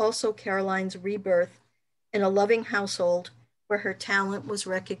 it was also Caroline's rebirth in a loving household where her talent was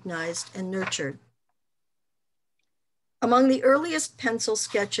recognized and nurtured. Among the earliest pencil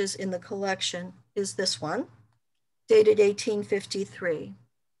sketches in the collection is this one, dated 1853.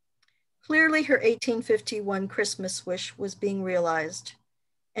 Clearly, her 1851 Christmas wish was being realized,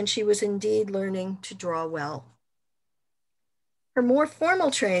 and she was indeed learning to draw well. Her more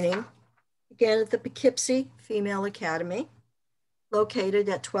formal training began at the Poughkeepsie Female Academy, located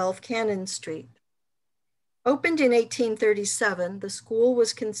at 12 Cannon Street. Opened in 1837, the school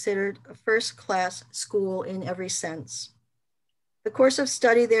was considered a first-class school in every sense. The course of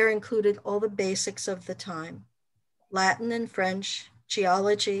study there included all the basics of the time: Latin and French,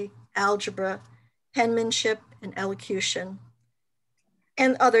 geology, algebra, penmanship, and elocution,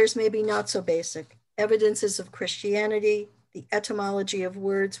 and others maybe not so basic: evidences of Christianity, the etymology of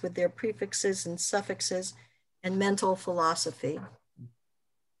words with their prefixes and suffixes, and mental philosophy.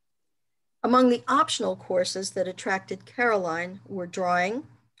 Among the optional courses that attracted Caroline were drawing,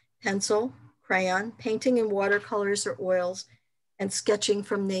 pencil, crayon, painting in watercolors or oils, and sketching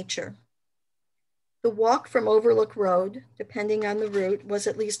from nature. The walk from Overlook Road, depending on the route, was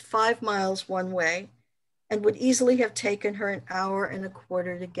at least 5 miles one way and would easily have taken her an hour and a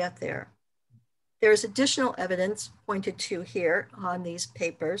quarter to get there. There is additional evidence pointed to here on these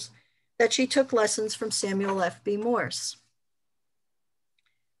papers that she took lessons from Samuel F.B. Morse.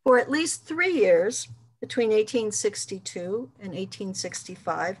 For at least 3 years, between 1862 and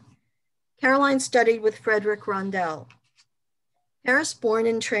 1865, Caroline studied with Frederick Rondel. Paris-born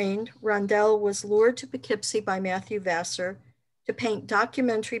and trained, Rondel was lured to Poughkeepsie by Matthew Vassar to paint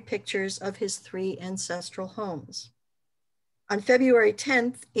documentary pictures of his 3 ancestral homes. On February 10,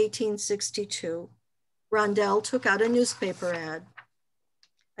 1862, Rondel took out a newspaper ad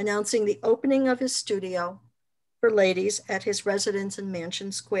announcing the opening of his studio for ladies at his residence in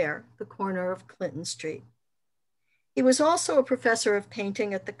Mansion Square, the corner of Clinton Street. He was also a professor of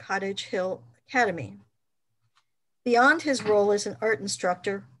painting at the Cottage Hill Academy. Beyond his role as an art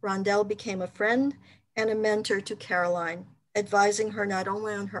instructor, Rondel became a friend and a mentor to Caroline, advising her not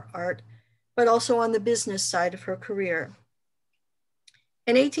only on her art, but also on the business side of her career.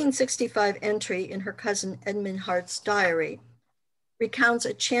 An 1865 entry in her cousin Edmund Hart's diary recounts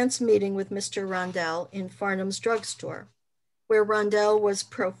a chance meeting with Mr. Rondel in Farnham's drugstore, where Rondel was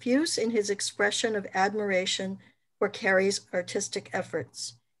profuse in his expression of admiration for Carrie's artistic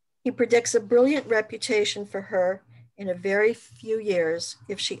efforts. He predicts a brilliant reputation for her in a very few years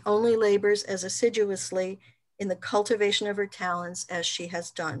if she only labors as assiduously in the cultivation of her talents as she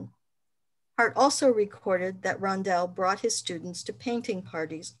has done. Hart also recorded that Rondel brought his students to painting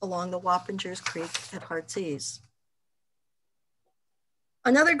parties along the Wappingers Creek at Heartsease.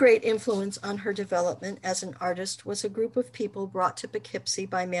 Another great influence on her development as an artist was a group of people brought to Poughkeepsie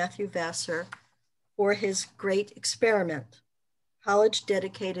by Matthew Vassar for his Great Experiment, college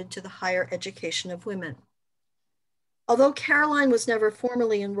dedicated to the higher education of women. Although Caroline was never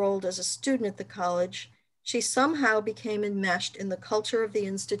formally enrolled as a student at the college, she somehow became enmeshed in the culture of the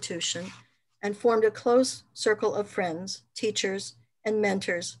institution and formed a close circle of friends, teachers, and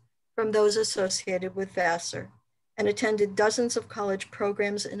mentors from those associated with Vassar, and attended dozens of college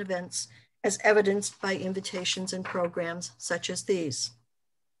programs and events as evidenced by invitations and programs such as these.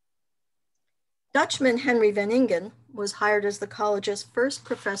 Dutchman Henry Van Ingen was hired as the college's first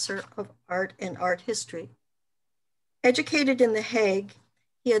professor of art and art history. Educated in The Hague,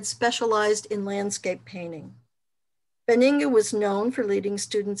 he had specialized in landscape painting. Van Ingen was known for leading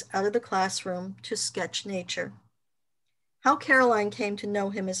students out of the classroom to sketch nature. How Caroline came to know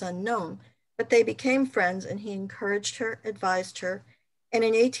him is unknown, but they became friends and he encouraged her, advised her, and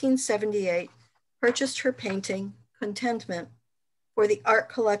in 1878 purchased her painting, Contentment, for the art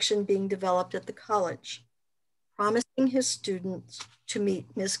collection being developed at the college, promising his students to meet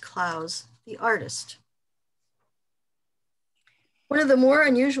Miss Clowes, the artist. One of the more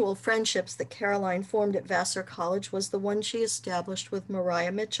unusual friendships that Caroline formed at Vassar College was the one she established with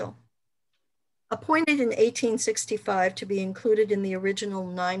Maria Mitchell. Appointed in 1865 to be included in the original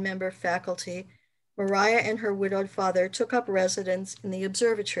 9-member faculty, Maria and her widowed father took up residence in the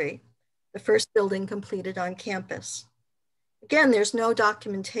observatory, the first building completed on campus. Again, there's no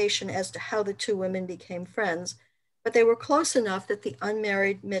documentation as to how the two women became friends, but they were close enough that the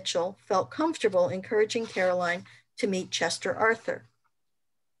unmarried Mitchell felt comfortable encouraging Caroline to meet Chester Arthur.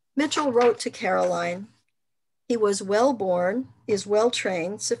 Mitchell wrote to Caroline, "He was well born, is well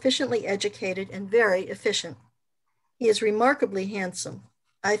trained, sufficiently educated, and very efficient. He is remarkably handsome.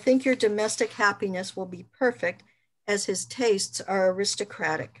 I think your domestic happiness will be perfect, as his tastes are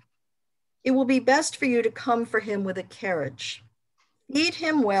aristocratic. It will be best for you to come for him with a carriage. Feed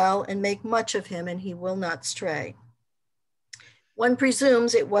him well and make much of him, and he will not stray." One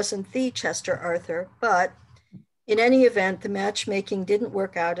presumes it wasn't the Chester Arthur, but in any event, the matchmaking didn't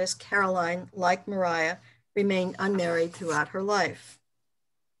work out as Caroline, like Maria, remained unmarried throughout her life.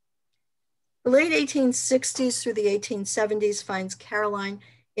 The late 1860s through the 1870s finds Caroline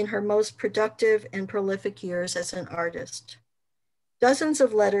in her most productive and prolific years as an artist. Dozens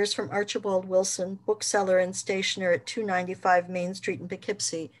of letters from Archibald Wilson, bookseller and stationer at 295 Main Street in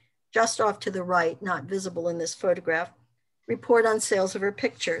Poughkeepsie, just off to the right, not visible in this photograph, report on sales of her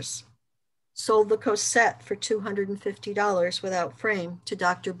pictures. sold the Cosette for $250 without frame to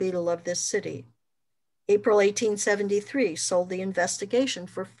Dr. Beadle of this city. April 1873 sold the Investigation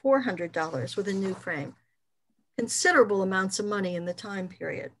for $400 with a new frame. Considerable amounts of money in the time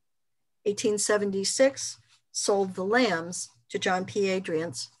period. 1876 sold the Lambs to John P.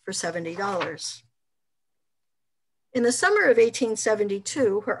 Adriance for $70. In the summer of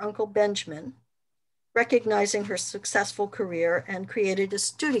 1872, her uncle Benjamin, recognizing her successful career, and created a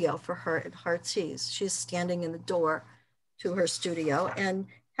studio for her at Heartsease. She's standing in the door to her studio, and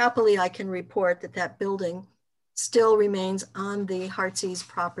happily I can report that that building still remains on the Heartsease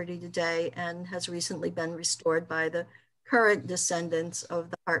property today and has recently been restored by the current descendants of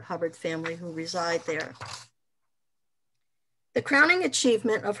the Hart Hubbard family who reside there. The crowning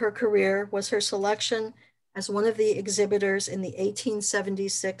achievement of her career was her selection as one of the exhibitors in the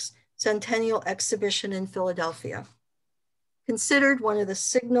 1876 Centennial Exhibition in Philadelphia. Considered one of the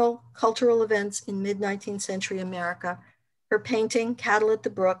signal cultural events in mid-19th century America, her painting, Cattle at the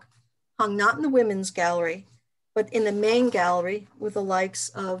Brook, hung not in the women's gallery, but in the main gallery with the likes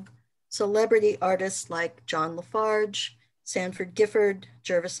of celebrity artists like John Lafarge, Sanford Gifford,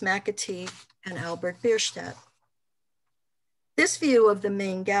 Jervis McAtee, and Albert Bierstadt. This view of the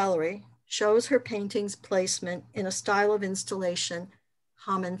main gallery shows her painting's placement in a style of installation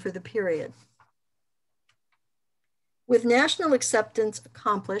common for the period. With national acceptance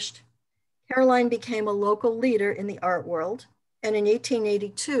accomplished, Caroline became a local leader in the art world, and in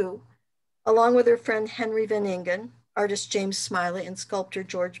 1882, along with her friend Henry Van Ingen, artist James Smiley, and sculptor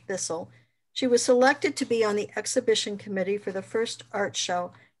George Bissell, she was selected to be on the exhibition committee for the first art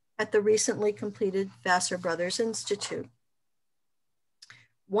show at the recently completed Vassar Brothers Institute.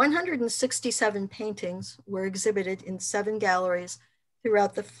 167 paintings were exhibited in 7 galleries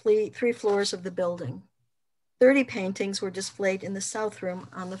throughout the 3 floors of the building. 30 paintings were displayed in the South Room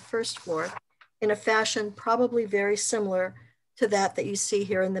on the first floor in a fashion probably very similar to that you see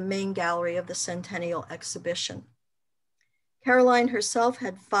here in the main gallery of the Centennial Exhibition. Caroline herself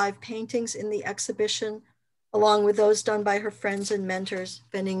had 5 paintings in the exhibition, along with those done by her friends and mentors,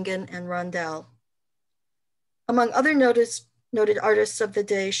 Van Ingen and Rondell. Among other noted artists of the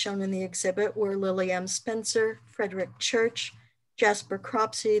day shown in the exhibit were Lily M. Spencer, Frederick Church, Jasper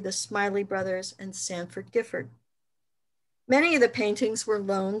Cropsey, the Smiley brothers, and Sanford Gifford. Many of the paintings were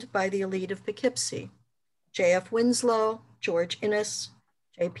loaned by the elite of Poughkeepsie: J.F. Winslow, George Innes,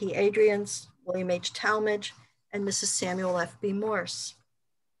 J.P. Adriance, William H. Talmadge, and Mrs. Samuel F.B. Morse.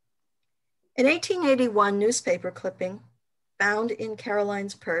 An 1881 newspaper clipping found in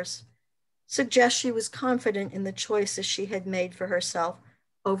Caroline's purse suggests she was confident in the choices she had made for herself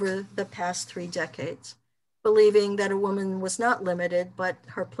over the past 3 decades, believing that a woman was not limited, but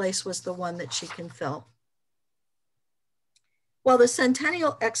her place was the one that she can fill. While the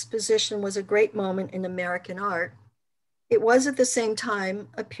Centennial Exposition was a great moment in American art, it was at the same time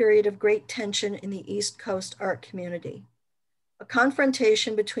a period of great tension in the East Coast art community. A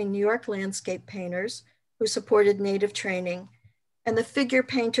confrontation between New York landscape painters who supported Native training and the figure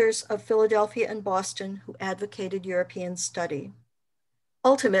painters of Philadelphia and Boston who advocated European study.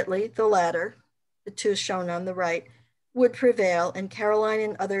 Ultimately, the latter, the 2 shown on the right, would prevail, and Caroline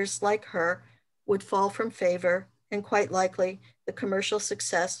and others like her would fall from favor, and quite likely the commercial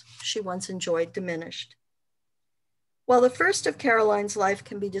success she once enjoyed diminished. While the first of Caroline's life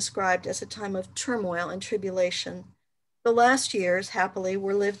can be described as a time of turmoil and tribulation, the last years, happily,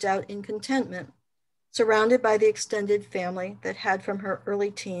 were lived out in contentment, surrounded by the extended family that had from her early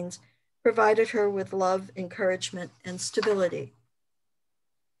teens provided her with love, encouragement, and stability.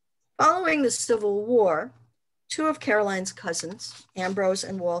 Following the Civil War, 2 of Caroline's cousins, Ambrose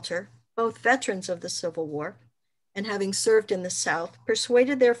and Walter, both veterans of the Civil War, and having served in the South,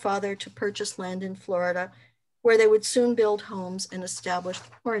 persuaded their father to purchase land in Florida, where they would soon build homes and establish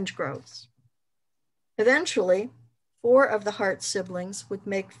orange groves. Eventually, 4 of the Hart siblings would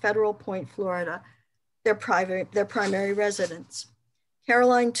make Federal Point, Florida, their primary residence.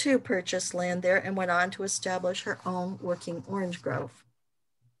 Caroline too purchased land there and went on to establish her own working orange grove.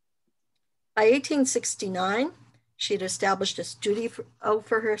 By 1869, she had established a studio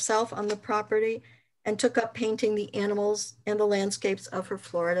for herself on the property and took up painting the animals and the landscapes of her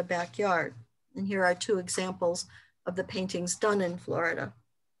Florida backyard. And here are 2 examples of the paintings done in Florida.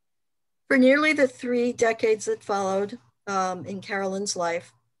 For nearly the 3 decades that followed in Caroline's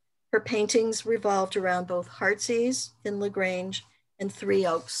life, her paintings revolved around both Heartsease in LaGrange and 3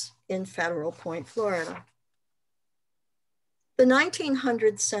 Oaks in Federal Point, Florida. The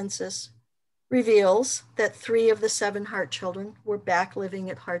 1900 census reveals that 3 of the 7 Hart children were back living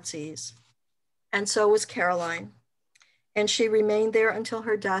at Heartsease, and so was Caroline. and she remained there until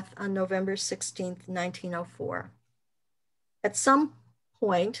her death on November 16th, 1904. At some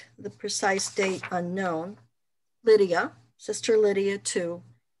point, the precise date unknown, Lydia, Sister Lydia too,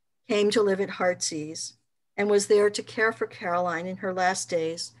 came to live at Heartsease and was there to care for Caroline in her last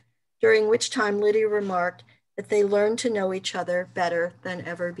days, during which time Lydia remarked that they learned to know each other better than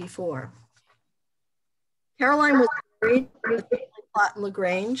ever before. Caroline was married to the family plot in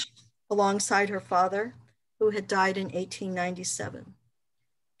LaGrange alongside her father, who had died in 1897.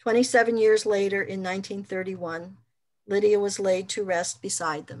 27 years later, in 1931, Lydia was laid to rest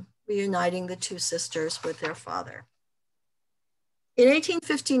beside them, reuniting the two sisters with their father. In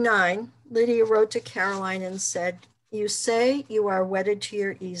 1859, Lydia wrote to Caroline and said, "You say you are wedded to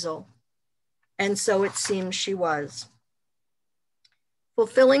your easel," and so it seems she was.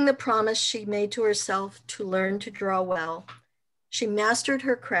 Fulfilling the promise she made to herself to learn to draw well, she mastered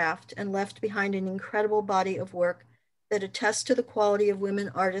her craft and left behind an incredible body of work that attests to the quality of women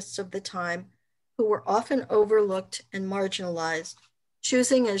artists of the time who were often overlooked and marginalized,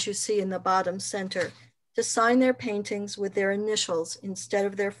 choosing, as you see in the bottom center, to sign their paintings with their initials instead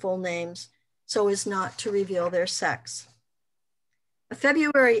of their full names so as not to reveal their sex. A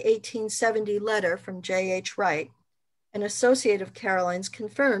February 1870 letter from J.H. Wright, an associate of Caroline's,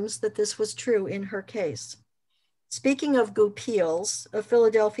 confirms that this was true in her case. Speaking of Goupil's, a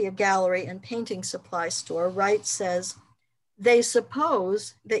Philadelphia gallery and painting supply store, Wright says, "They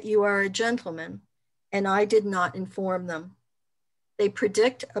suppose that you are a gentleman, and I did not inform them. They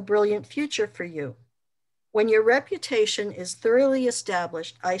predict a brilliant future for you. When your reputation is thoroughly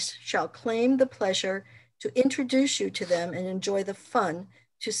established, I shall claim the pleasure to introduce you to them and enjoy the fun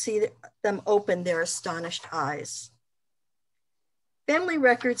to see them open their astonished eyes." Family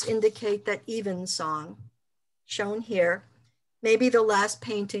records indicate that Evensong, shown here, may be the last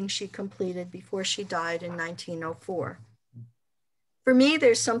painting she completed before she died in 1904. For me,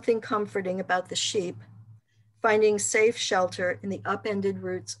 there's something comforting about the sheep finding safe shelter in the upended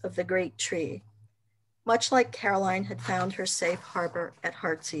roots of the great tree, much like Caroline had found her safe harbor at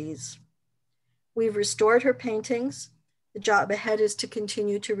Heartsease. We've restored her paintings. The job ahead is to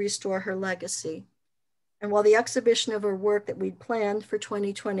continue to restore her legacy. And while the exhibition of her work that we'd planned for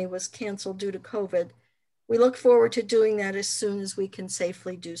 2020 was canceled due to COVID, we look forward to doing that as soon as we can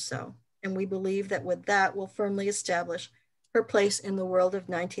safely do so. And we believe that with that, we'll firmly establish her place in the world of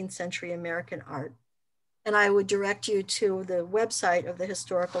 19th century American art. And I would direct you to the website of the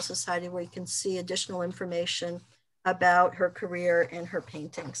Historical Society where you can see additional information about her career and her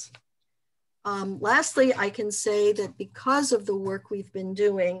paintings. Lastly, I can say that because of the work we've been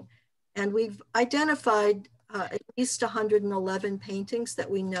doing, and we've identified at least 111 paintings that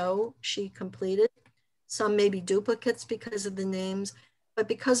we know she completed. Some may be duplicates because of the names, but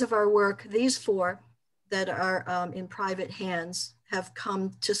because of our work, these 4 that are in private hands have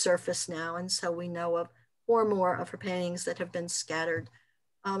come to surface now. And so we know of 4 more of her paintings that have been scattered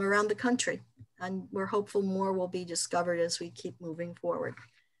around the country. And we're hopeful more will be discovered as we keep moving forward.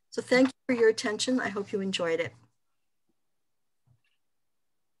 So thank you for your attention. I hope you enjoyed it.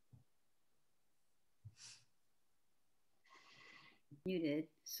 Muted.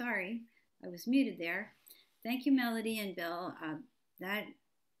 Sorry, I was muted there. Thank you, Melody and Bill.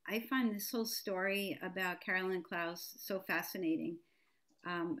 I find this whole story about Caroline Clowes so fascinating.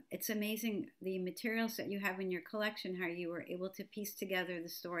 It's amazing the materials that you have in your collection, how you were able to piece together the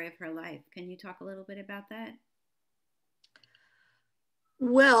story of her life. Can you talk a little bit about that?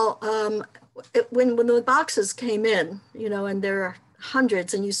 Well, when the boxes came in, and there are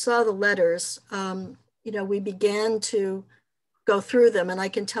hundreds, and you saw the letters, we began to go through them, and I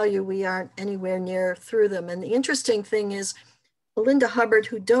can tell you we aren't anywhere near through them. And the interesting thing is, Linda Hubbard,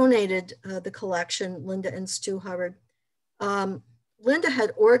 who donated the collection, Linda and Stu Hubbard, Linda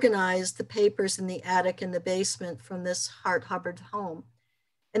had organized the papers in the attic and the basement from this Hart Hubbard home.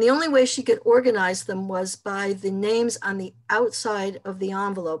 And the only way she could organize them was by the names on the outside of the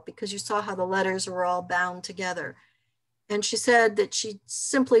envelope, because you saw how the letters were all bound together. And she said that she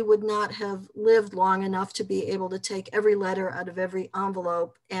simply would not have lived long enough to be able to take every letter out of every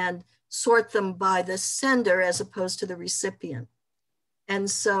envelope and sort them by the sender as opposed to the recipient. And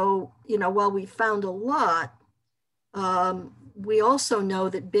so, while we found a lot, we also know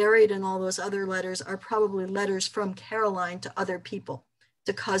that buried in all those other letters are probably letters from Caroline to other people,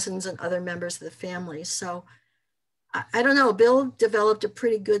 to cousins and other members of the family. So I don't know, Bill developed a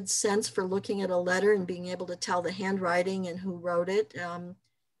pretty good sense for looking at a letter and being able to tell the handwriting and who wrote it.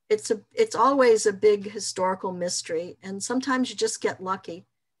 It's always a big historical mystery. And sometimes you just get lucky.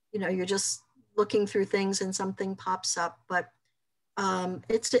 You're just looking through things and something pops up. But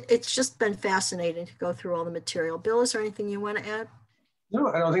It's just been fascinating to go through all the material. Bill, is there anything you want to add? No,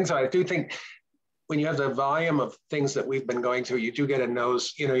 I don't think so. I do think when you have the volume of things that we've been going through, you do get a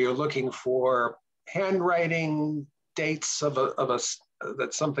nose, you're looking for handwriting, dates of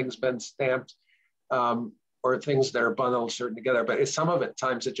that something's been stamped, or things that are bundled certain together. But some of it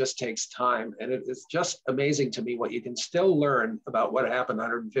times it just takes time. And it is just amazing to me what you can still learn about what happened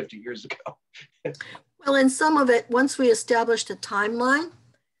 150 years ago. Well, and some of it, once we established a timeline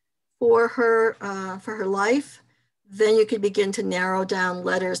for her life, then you could begin to narrow down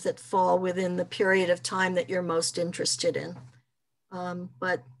letters that fall within the period of time that you're most interested in.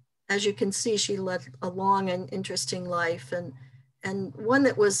 But as you can see, she led a long and interesting life, and one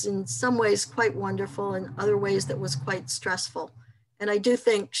that was in some ways quite wonderful, and other ways that was quite stressful. And I do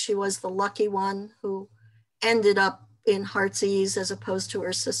think she was the lucky one who ended up in Heartsease as opposed to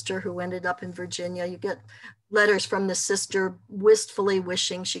her sister who ended up in Virginia. You get letters from the sister wistfully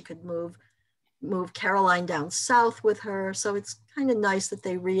wishing she could move Caroline down south with her. So it's kind of nice that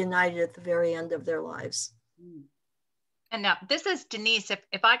they reunited at the very end of their lives. And now this is Denise.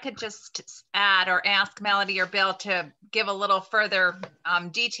 If I could just add or ask Melodye or Bill to give a little further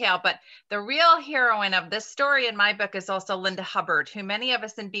detail, but the real heroine of this story in my book is also Linda Hubbard, who many of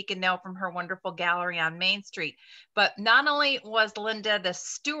us in Beacon know from her wonderful gallery on Main Street. But not only was Linda the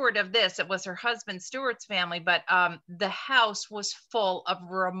steward of this, it was her husband Stewart's family, but the house was full of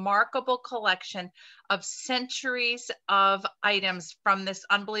remarkable collection of centuries of items from this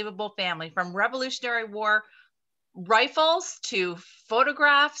unbelievable family, from Revolutionary War rifles to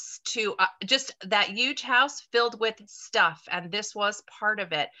photographs to just that huge house filled with stuff. And this was part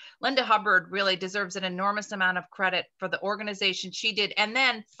of it. Linda Hubbard really deserves an enormous amount of credit for the organization she did, and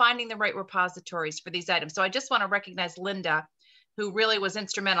then finding the right repositories for these items. So I just want to recognize Linda, who really was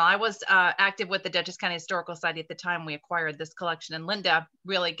instrumental. I was active with the Dutchess County Historical Society at the time we acquired this collection, and Linda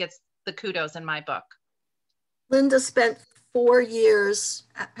really gets the kudos in my book. Linda spent 4 years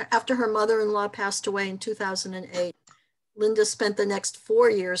after her mother-in-law passed away in 2008. Linda spent the next 4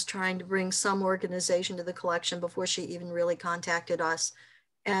 years trying to bring some organization to the collection before she even really contacted us.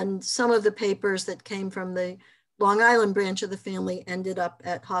 And some of the papers that came from the Long Island branch of the family ended up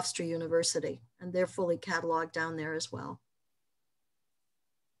at Hofstra University, and they're fully cataloged down there as well.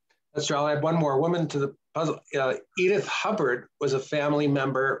 That's true. I'll add one more woman to the puzzle. Edith Hubbard was a family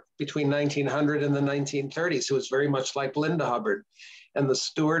member between 1900 and the 1930s who was very much like Linda Hubbard and the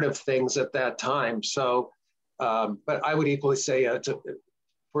steward of things at that time. So, but I would equally say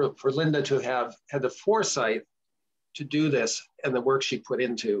for Linda to have had the foresight to do this and the work she put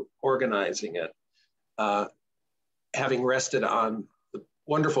into organizing it, having rested on the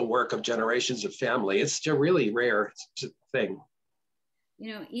wonderful work of generations of family, it's a really rare thing.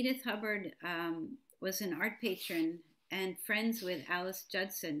 Edith Hubbard was an art patron and friends with Alice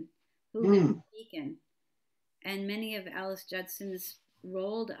Judson, who lived in Beacon. And many of Alice Judson's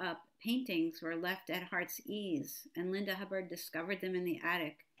rolled up paintings were left at Heartsease. And Linda Hubbard discovered them in the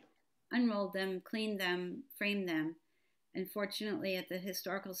attic, unrolled them, cleaned them, framed them. And fortunately, at the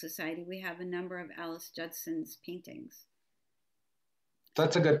Historical Society, we have a number of Alice Judson's paintings.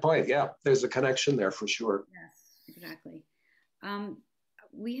 That's a good point. Yeah, there's a connection there for sure. Yes, exactly.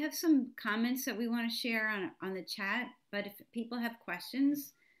 We have some comments that we want to share on the chat, but if people have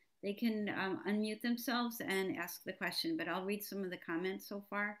questions, they can unmute themselves and ask the question, but I'll read some of the comments so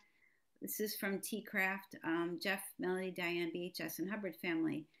far. This is from T Craft, Jeff, Melodye, Diane, BHS, and Hubbard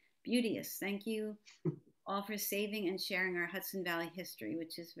family. Beauteous, thank you all for saving and sharing our Hudson Valley history,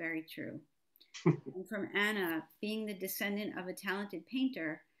 which is very true. And from Anna, being the descendant of a talented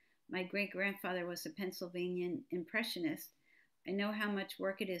painter, my great-grandfather was a Pennsylvanian impressionist. I know how much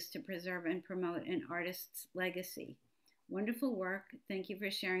work it is to preserve and promote an artist's legacy. Wonderful work. Thank you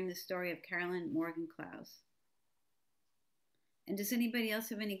for sharing the story of Carolyn Morgan Clowes. And does anybody else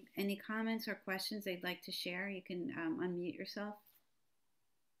have any comments or questions they'd like to share? You can unmute yourself.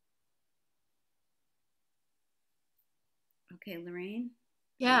 Okay, Lorraine?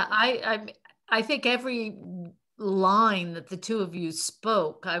 Yeah, I think every line that the two of you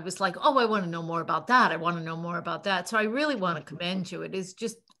spoke, I was like, oh, I want to know more about that. I want to know more about that. So I really want to commend you. It has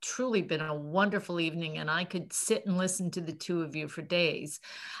just truly been a wonderful evening, and I could sit and listen to the two of you for days.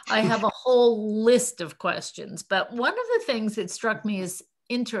 I have a whole list of questions, but one of the things that struck me as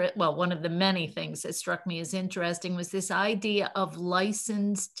one of the many things that struck me as interesting was this idea of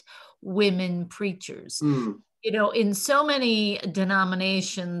licensed women preachers. In so many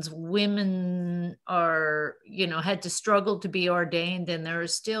denominations, women are, had to struggle to be ordained, and there are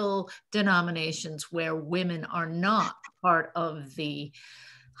still denominations where women are not part of the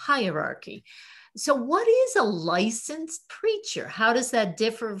hierarchy. So what is a licensed preacher? How does that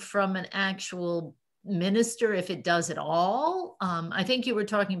differ from an actual minister, if it does at all? I think you were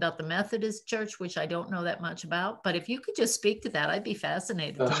talking about the Methodist Church, which I don't know that much about, but if you could just speak to that, I'd be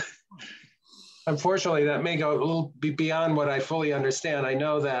fascinated. Unfortunately, that may go a little beyond what I fully understand. I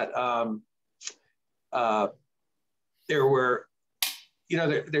know that there were,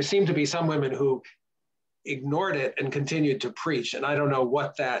 there seemed to be some women who ignored it and continued to preach, and I don't know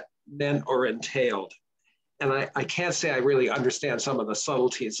what that meant or entailed. And I can't say I really understand some of the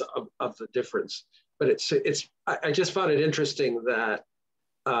subtleties of the difference, but I just found it interesting that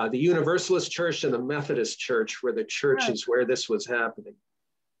the Universalist Church and the Methodist Church were the churches where this was happening.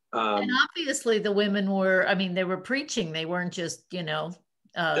 And obviously the women were, I mean, they were preaching. They weren't just,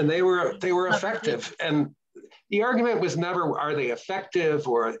 and they were effective. And the argument was never, are they effective?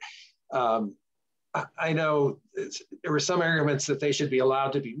 Or I know there were some arguments that they should be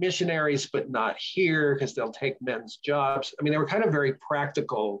allowed to be missionaries, but not here because they'll take men's jobs. I mean, they were kind of very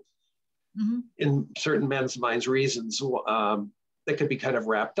practical in certain men's minds reasons that could be kind of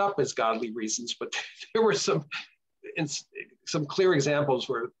wrapped up as godly reasons, but there were some clear examples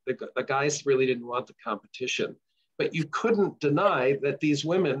where the guys really didn't want the competition. But you couldn't deny that these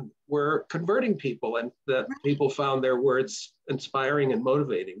women were converting people and that people found their words inspiring and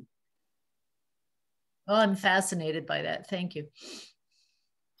motivating. Well, I'm fascinated by that. Thank you.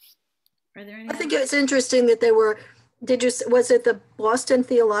 Are there any? I think it's interesting that they were, was it the Boston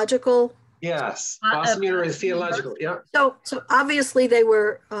Theological? Yes, Boston University Theological, yeah. So obviously they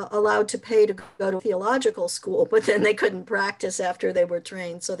were allowed to pay to go to theological school, but then they couldn't practice after they were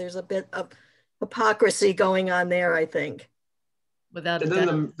trained. So there's a bit of hypocrisy going on there, I think. Without and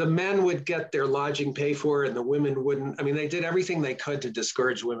then the men would get their lodging paid for and the women wouldn't. I mean, they did everything they could to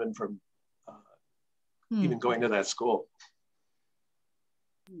discourage women from even going to that school.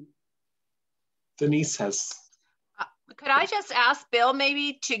 Denise has... Could I just ask Bill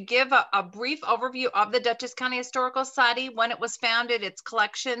maybe to give a brief overview of the Dutchess County Historical Society, when it was founded, its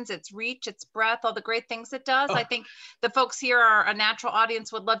collections, its reach, its breadth, all the great things it does? I think the folks here are a natural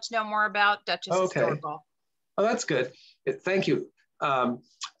audience, would love to know more about Dutchess Historical. Oh, that's good. Thank you.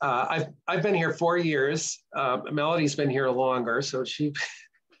 I've been here 4 years. Melody's been here longer, so she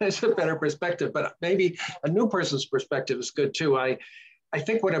has a better perspective, but maybe a new person's perspective is good too. I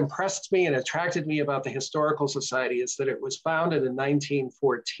think what impressed me and attracted me about the Historical Society is that it was founded in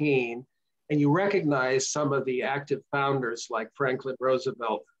 1914, and you recognize some of the active founders like Franklin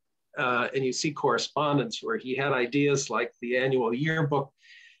Roosevelt, and you see correspondence where he had ideas like the annual yearbook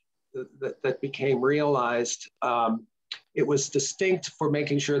that became realized. It was distinct for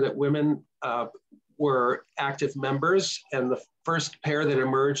making sure that women were active members, and the first pair that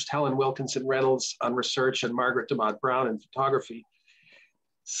emerged, Helen Wilkinson Reynolds on research and Margaret DeMott Brown in photography,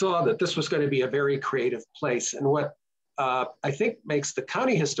 saw that this was going to be a very creative place. And what I think makes the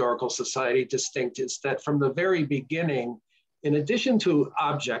County Historical Society distinct is that from the very beginning, in addition to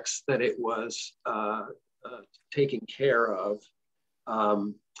objects that it was taking care of,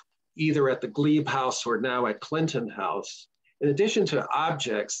 either at the Glebe House or now at Clinton House, in addition to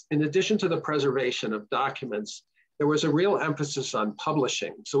objects, in addition to the preservation of documents, there was a real emphasis on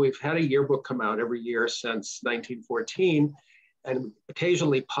publishing. So we've had a yearbook come out every year since 1914, and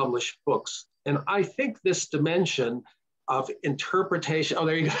occasionally publish books. And I think this dimension of interpretation, oh,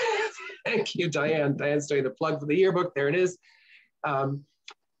 there you go. Thank you, Diane. Diane's doing the plug for the yearbook, there it is. The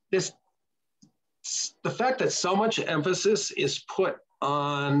fact that so much emphasis is put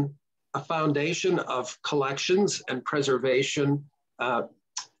on a foundation of collections and preservation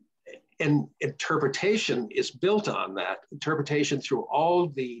and interpretation is built on that. Interpretation through all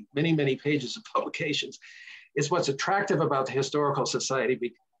the many, many pages of publications is what's attractive about the Historical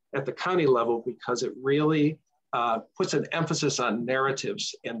Society at the county level, because it really puts an emphasis on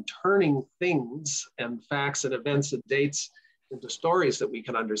narratives and turning things and facts and events and dates into stories that we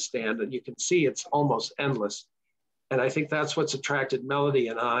can understand. And you can see it's almost endless. And I think that's what's attracted Melodye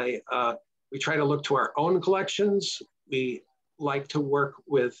and I. We try to look to our own collections. We like to work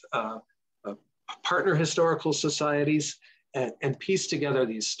with partner historical societies and piece together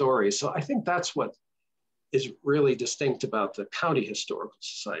these stories. So I think that's what is really distinct about the County Historical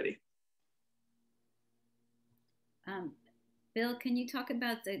Society. Bill, can you talk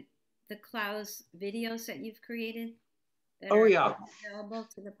about the Clowes videos that you've created that are available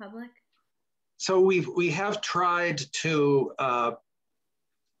to the public? So we have tried to,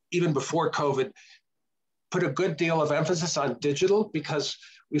 even before COVID, put a good deal of emphasis on digital, because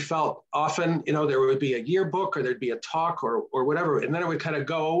we felt often, there would be a yearbook or there'd be a talk or whatever, and then it would kind of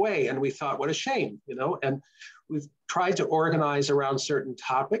go away. And we thought, what a shame, and we've tried to organize around certain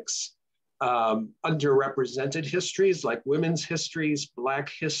topics. underrepresented histories like women's histories, Black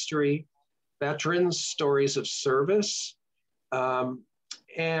history, veterans, stories of service,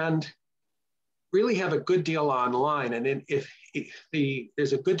 and really have a good deal online. And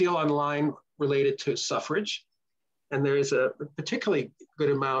there's a good deal online related to suffrage, and there's a particularly good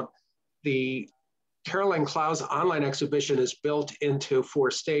amount. The Caroline Clowes online exhibition is built into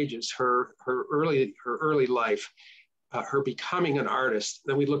 4 stages: her early life, her becoming an artist.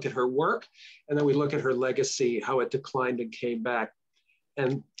 Then we look at her work, and then we look at her legacy, how it declined and came back.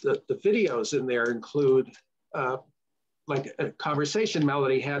 And the videos in there include like a conversation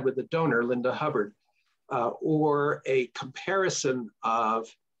Melodye had with the donor, Linda Hubbard, or a comparison of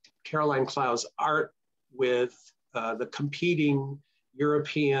Caroline Clowes' art with the competing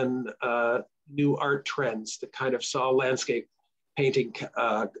European new art trends that kind of saw landscape painting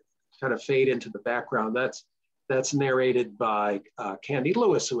kind of fade into the background. That's narrated by Candy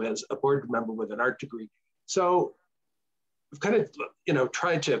Lewis, who is a board member with an art degree. So we've kind of,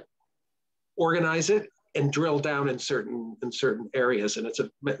 tried to organize it and drill down in certain areas, and it's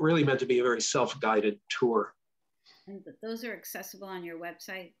really meant to be a very self-guided tour. And those are accessible on your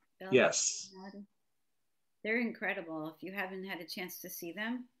website, Bill? Yes. They're incredible. If you haven't had a chance to see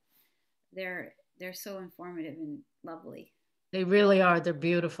them, they're so informative and lovely. They really are. They're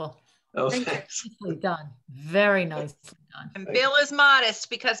beautiful. Oh, thanks. Nicely done. Very nicely done. And Bill is modest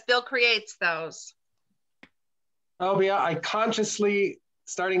because Bill creates those. Oh yeah, I consciously,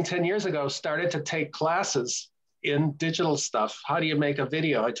 starting 10 years ago, started to take classes in digital stuff. How do you make a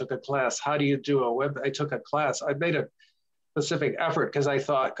video? I took a class. How do you do a web? I took a class. I made a specific effort because I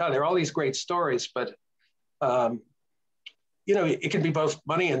thought, God, there are all these great stories, but it can be both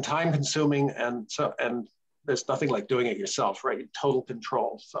money and time consuming, and there's nothing like doing it yourself, right? Total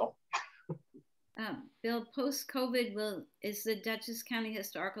control. So, Bill, post-COVID, is the Dutchess County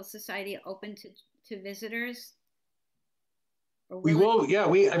Historical Society open to visitors? We will, yeah.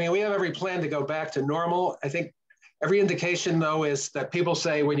 We have every plan to go back to normal. I think every indication, though, is that people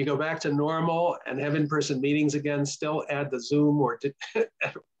say when you go back to normal and have in-person meetings again, still add the Zoom or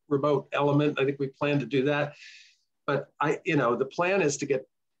remote element. I think we plan to do that. But the plan is to get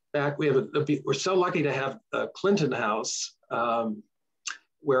back. We're so lucky to have the Clinton House,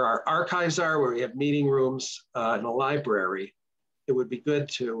 where our archives are, where we have meeting rooms and a library. It would be good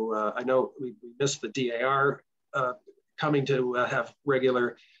to. I know we missed the DAR coming to have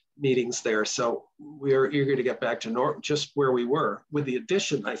regular meetings there. So we're eager to get back to just where we were, with the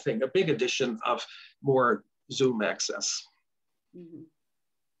addition, I think, a big addition of more Zoom access. Mm-hmm.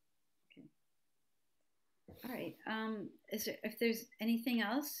 Okay. All right. If there's anything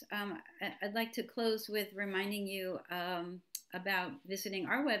else, I'd like to close with reminding you about visiting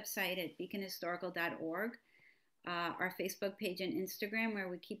our website at beaconhistorical.org, our Facebook page and Instagram, where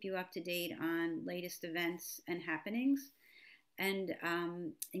we keep you up to date on latest events and happenings. And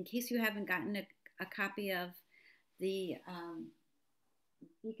in case you haven't gotten a copy of the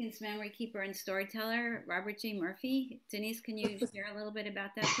Beacon's Memory Keeper and Storyteller, Robert J. Murphy, Denise, can you share a little bit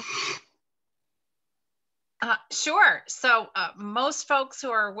about that? Sure. So most folks who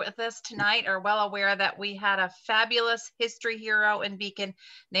are with us tonight are well aware that we had a fabulous history hero in Beacon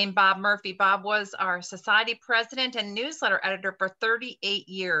named Bob Murphy. Bob was our society president and newsletter editor for 38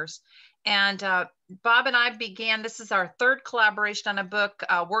 years. And Bob and I began, this is our 3rd collaboration on a book,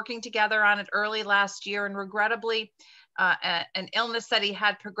 working together on it early last year. And regrettably, an illness that he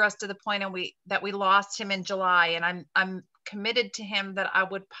had progressed to the point that we lost him in July. And I'm committed to him that I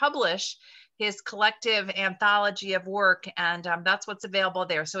would publish his collective anthology of work, and that's what's available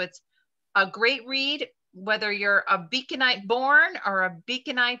there. So it's a great read, whether you're a Beaconite born or a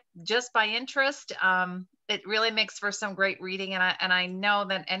Beaconite just by interest. It really makes for some great reading, and I know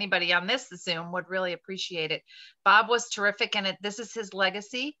that anybody on this Zoom would really appreciate it. Bob was terrific, and this is his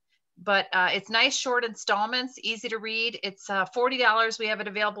legacy, but it's nice short installments, easy to read. It's $40. We have it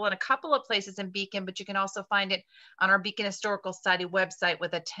available in a couple of places in Beacon, but you can also find it on our Beacon Historical Society website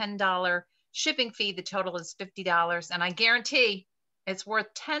with a $10 shipping fee. The total is $50, and I guarantee it's worth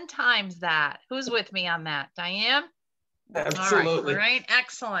 10 times that. Who's with me on that? Diane? Absolutely. All right.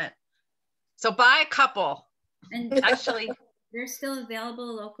 Excellent. So buy a couple. And actually, they're still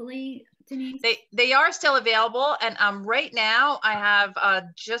available locally, Denise? They are still available, and right now I have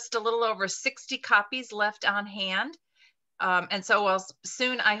just a little over 60 copies left on hand. And so we'll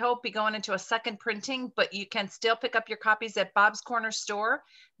soon, I hope, be going into a second printing, but you can still pick up your copies at Bob's Corner Store,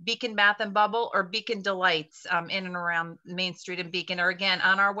 Beacon Bath and Bubble, or Beacon Delights in and around Main Street in Beacon, or again,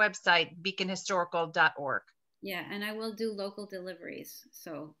 on our website, beaconhistorical.org. Yeah, and I will do local deliveries,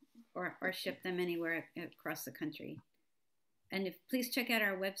 so or ship them anywhere across the country. And please check out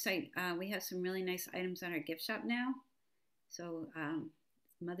our website. We have some really nice items on our gift shop now. So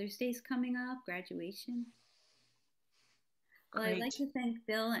Mother's Day is coming up, graduation. Well, I'd like to thank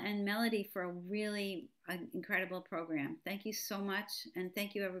Bill and Melody for a really incredible program. Thank you so much. And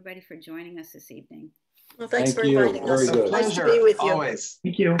thank you everybody for joining us this evening. Well, thanks for you. inviting us. Very good. Nice to be with you. Always.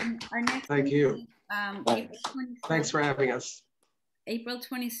 Thank you. Our next Thank you. April 27th. Thanks for having us. April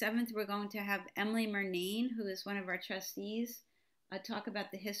 27th, we're going to have Emily Murnane, who is one of our trustees, talk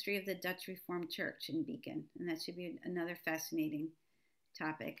about the history of the Dutch Reformed Church in Beacon. And that should be another fascinating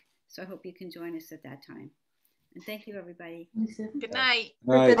topic. So I hope you can join us at that time. And thank you, everybody. Good night.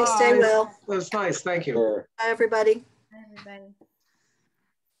 Everybody stay well. That was nice. Thank you. Sure. Bye, everybody. Bye, everybody.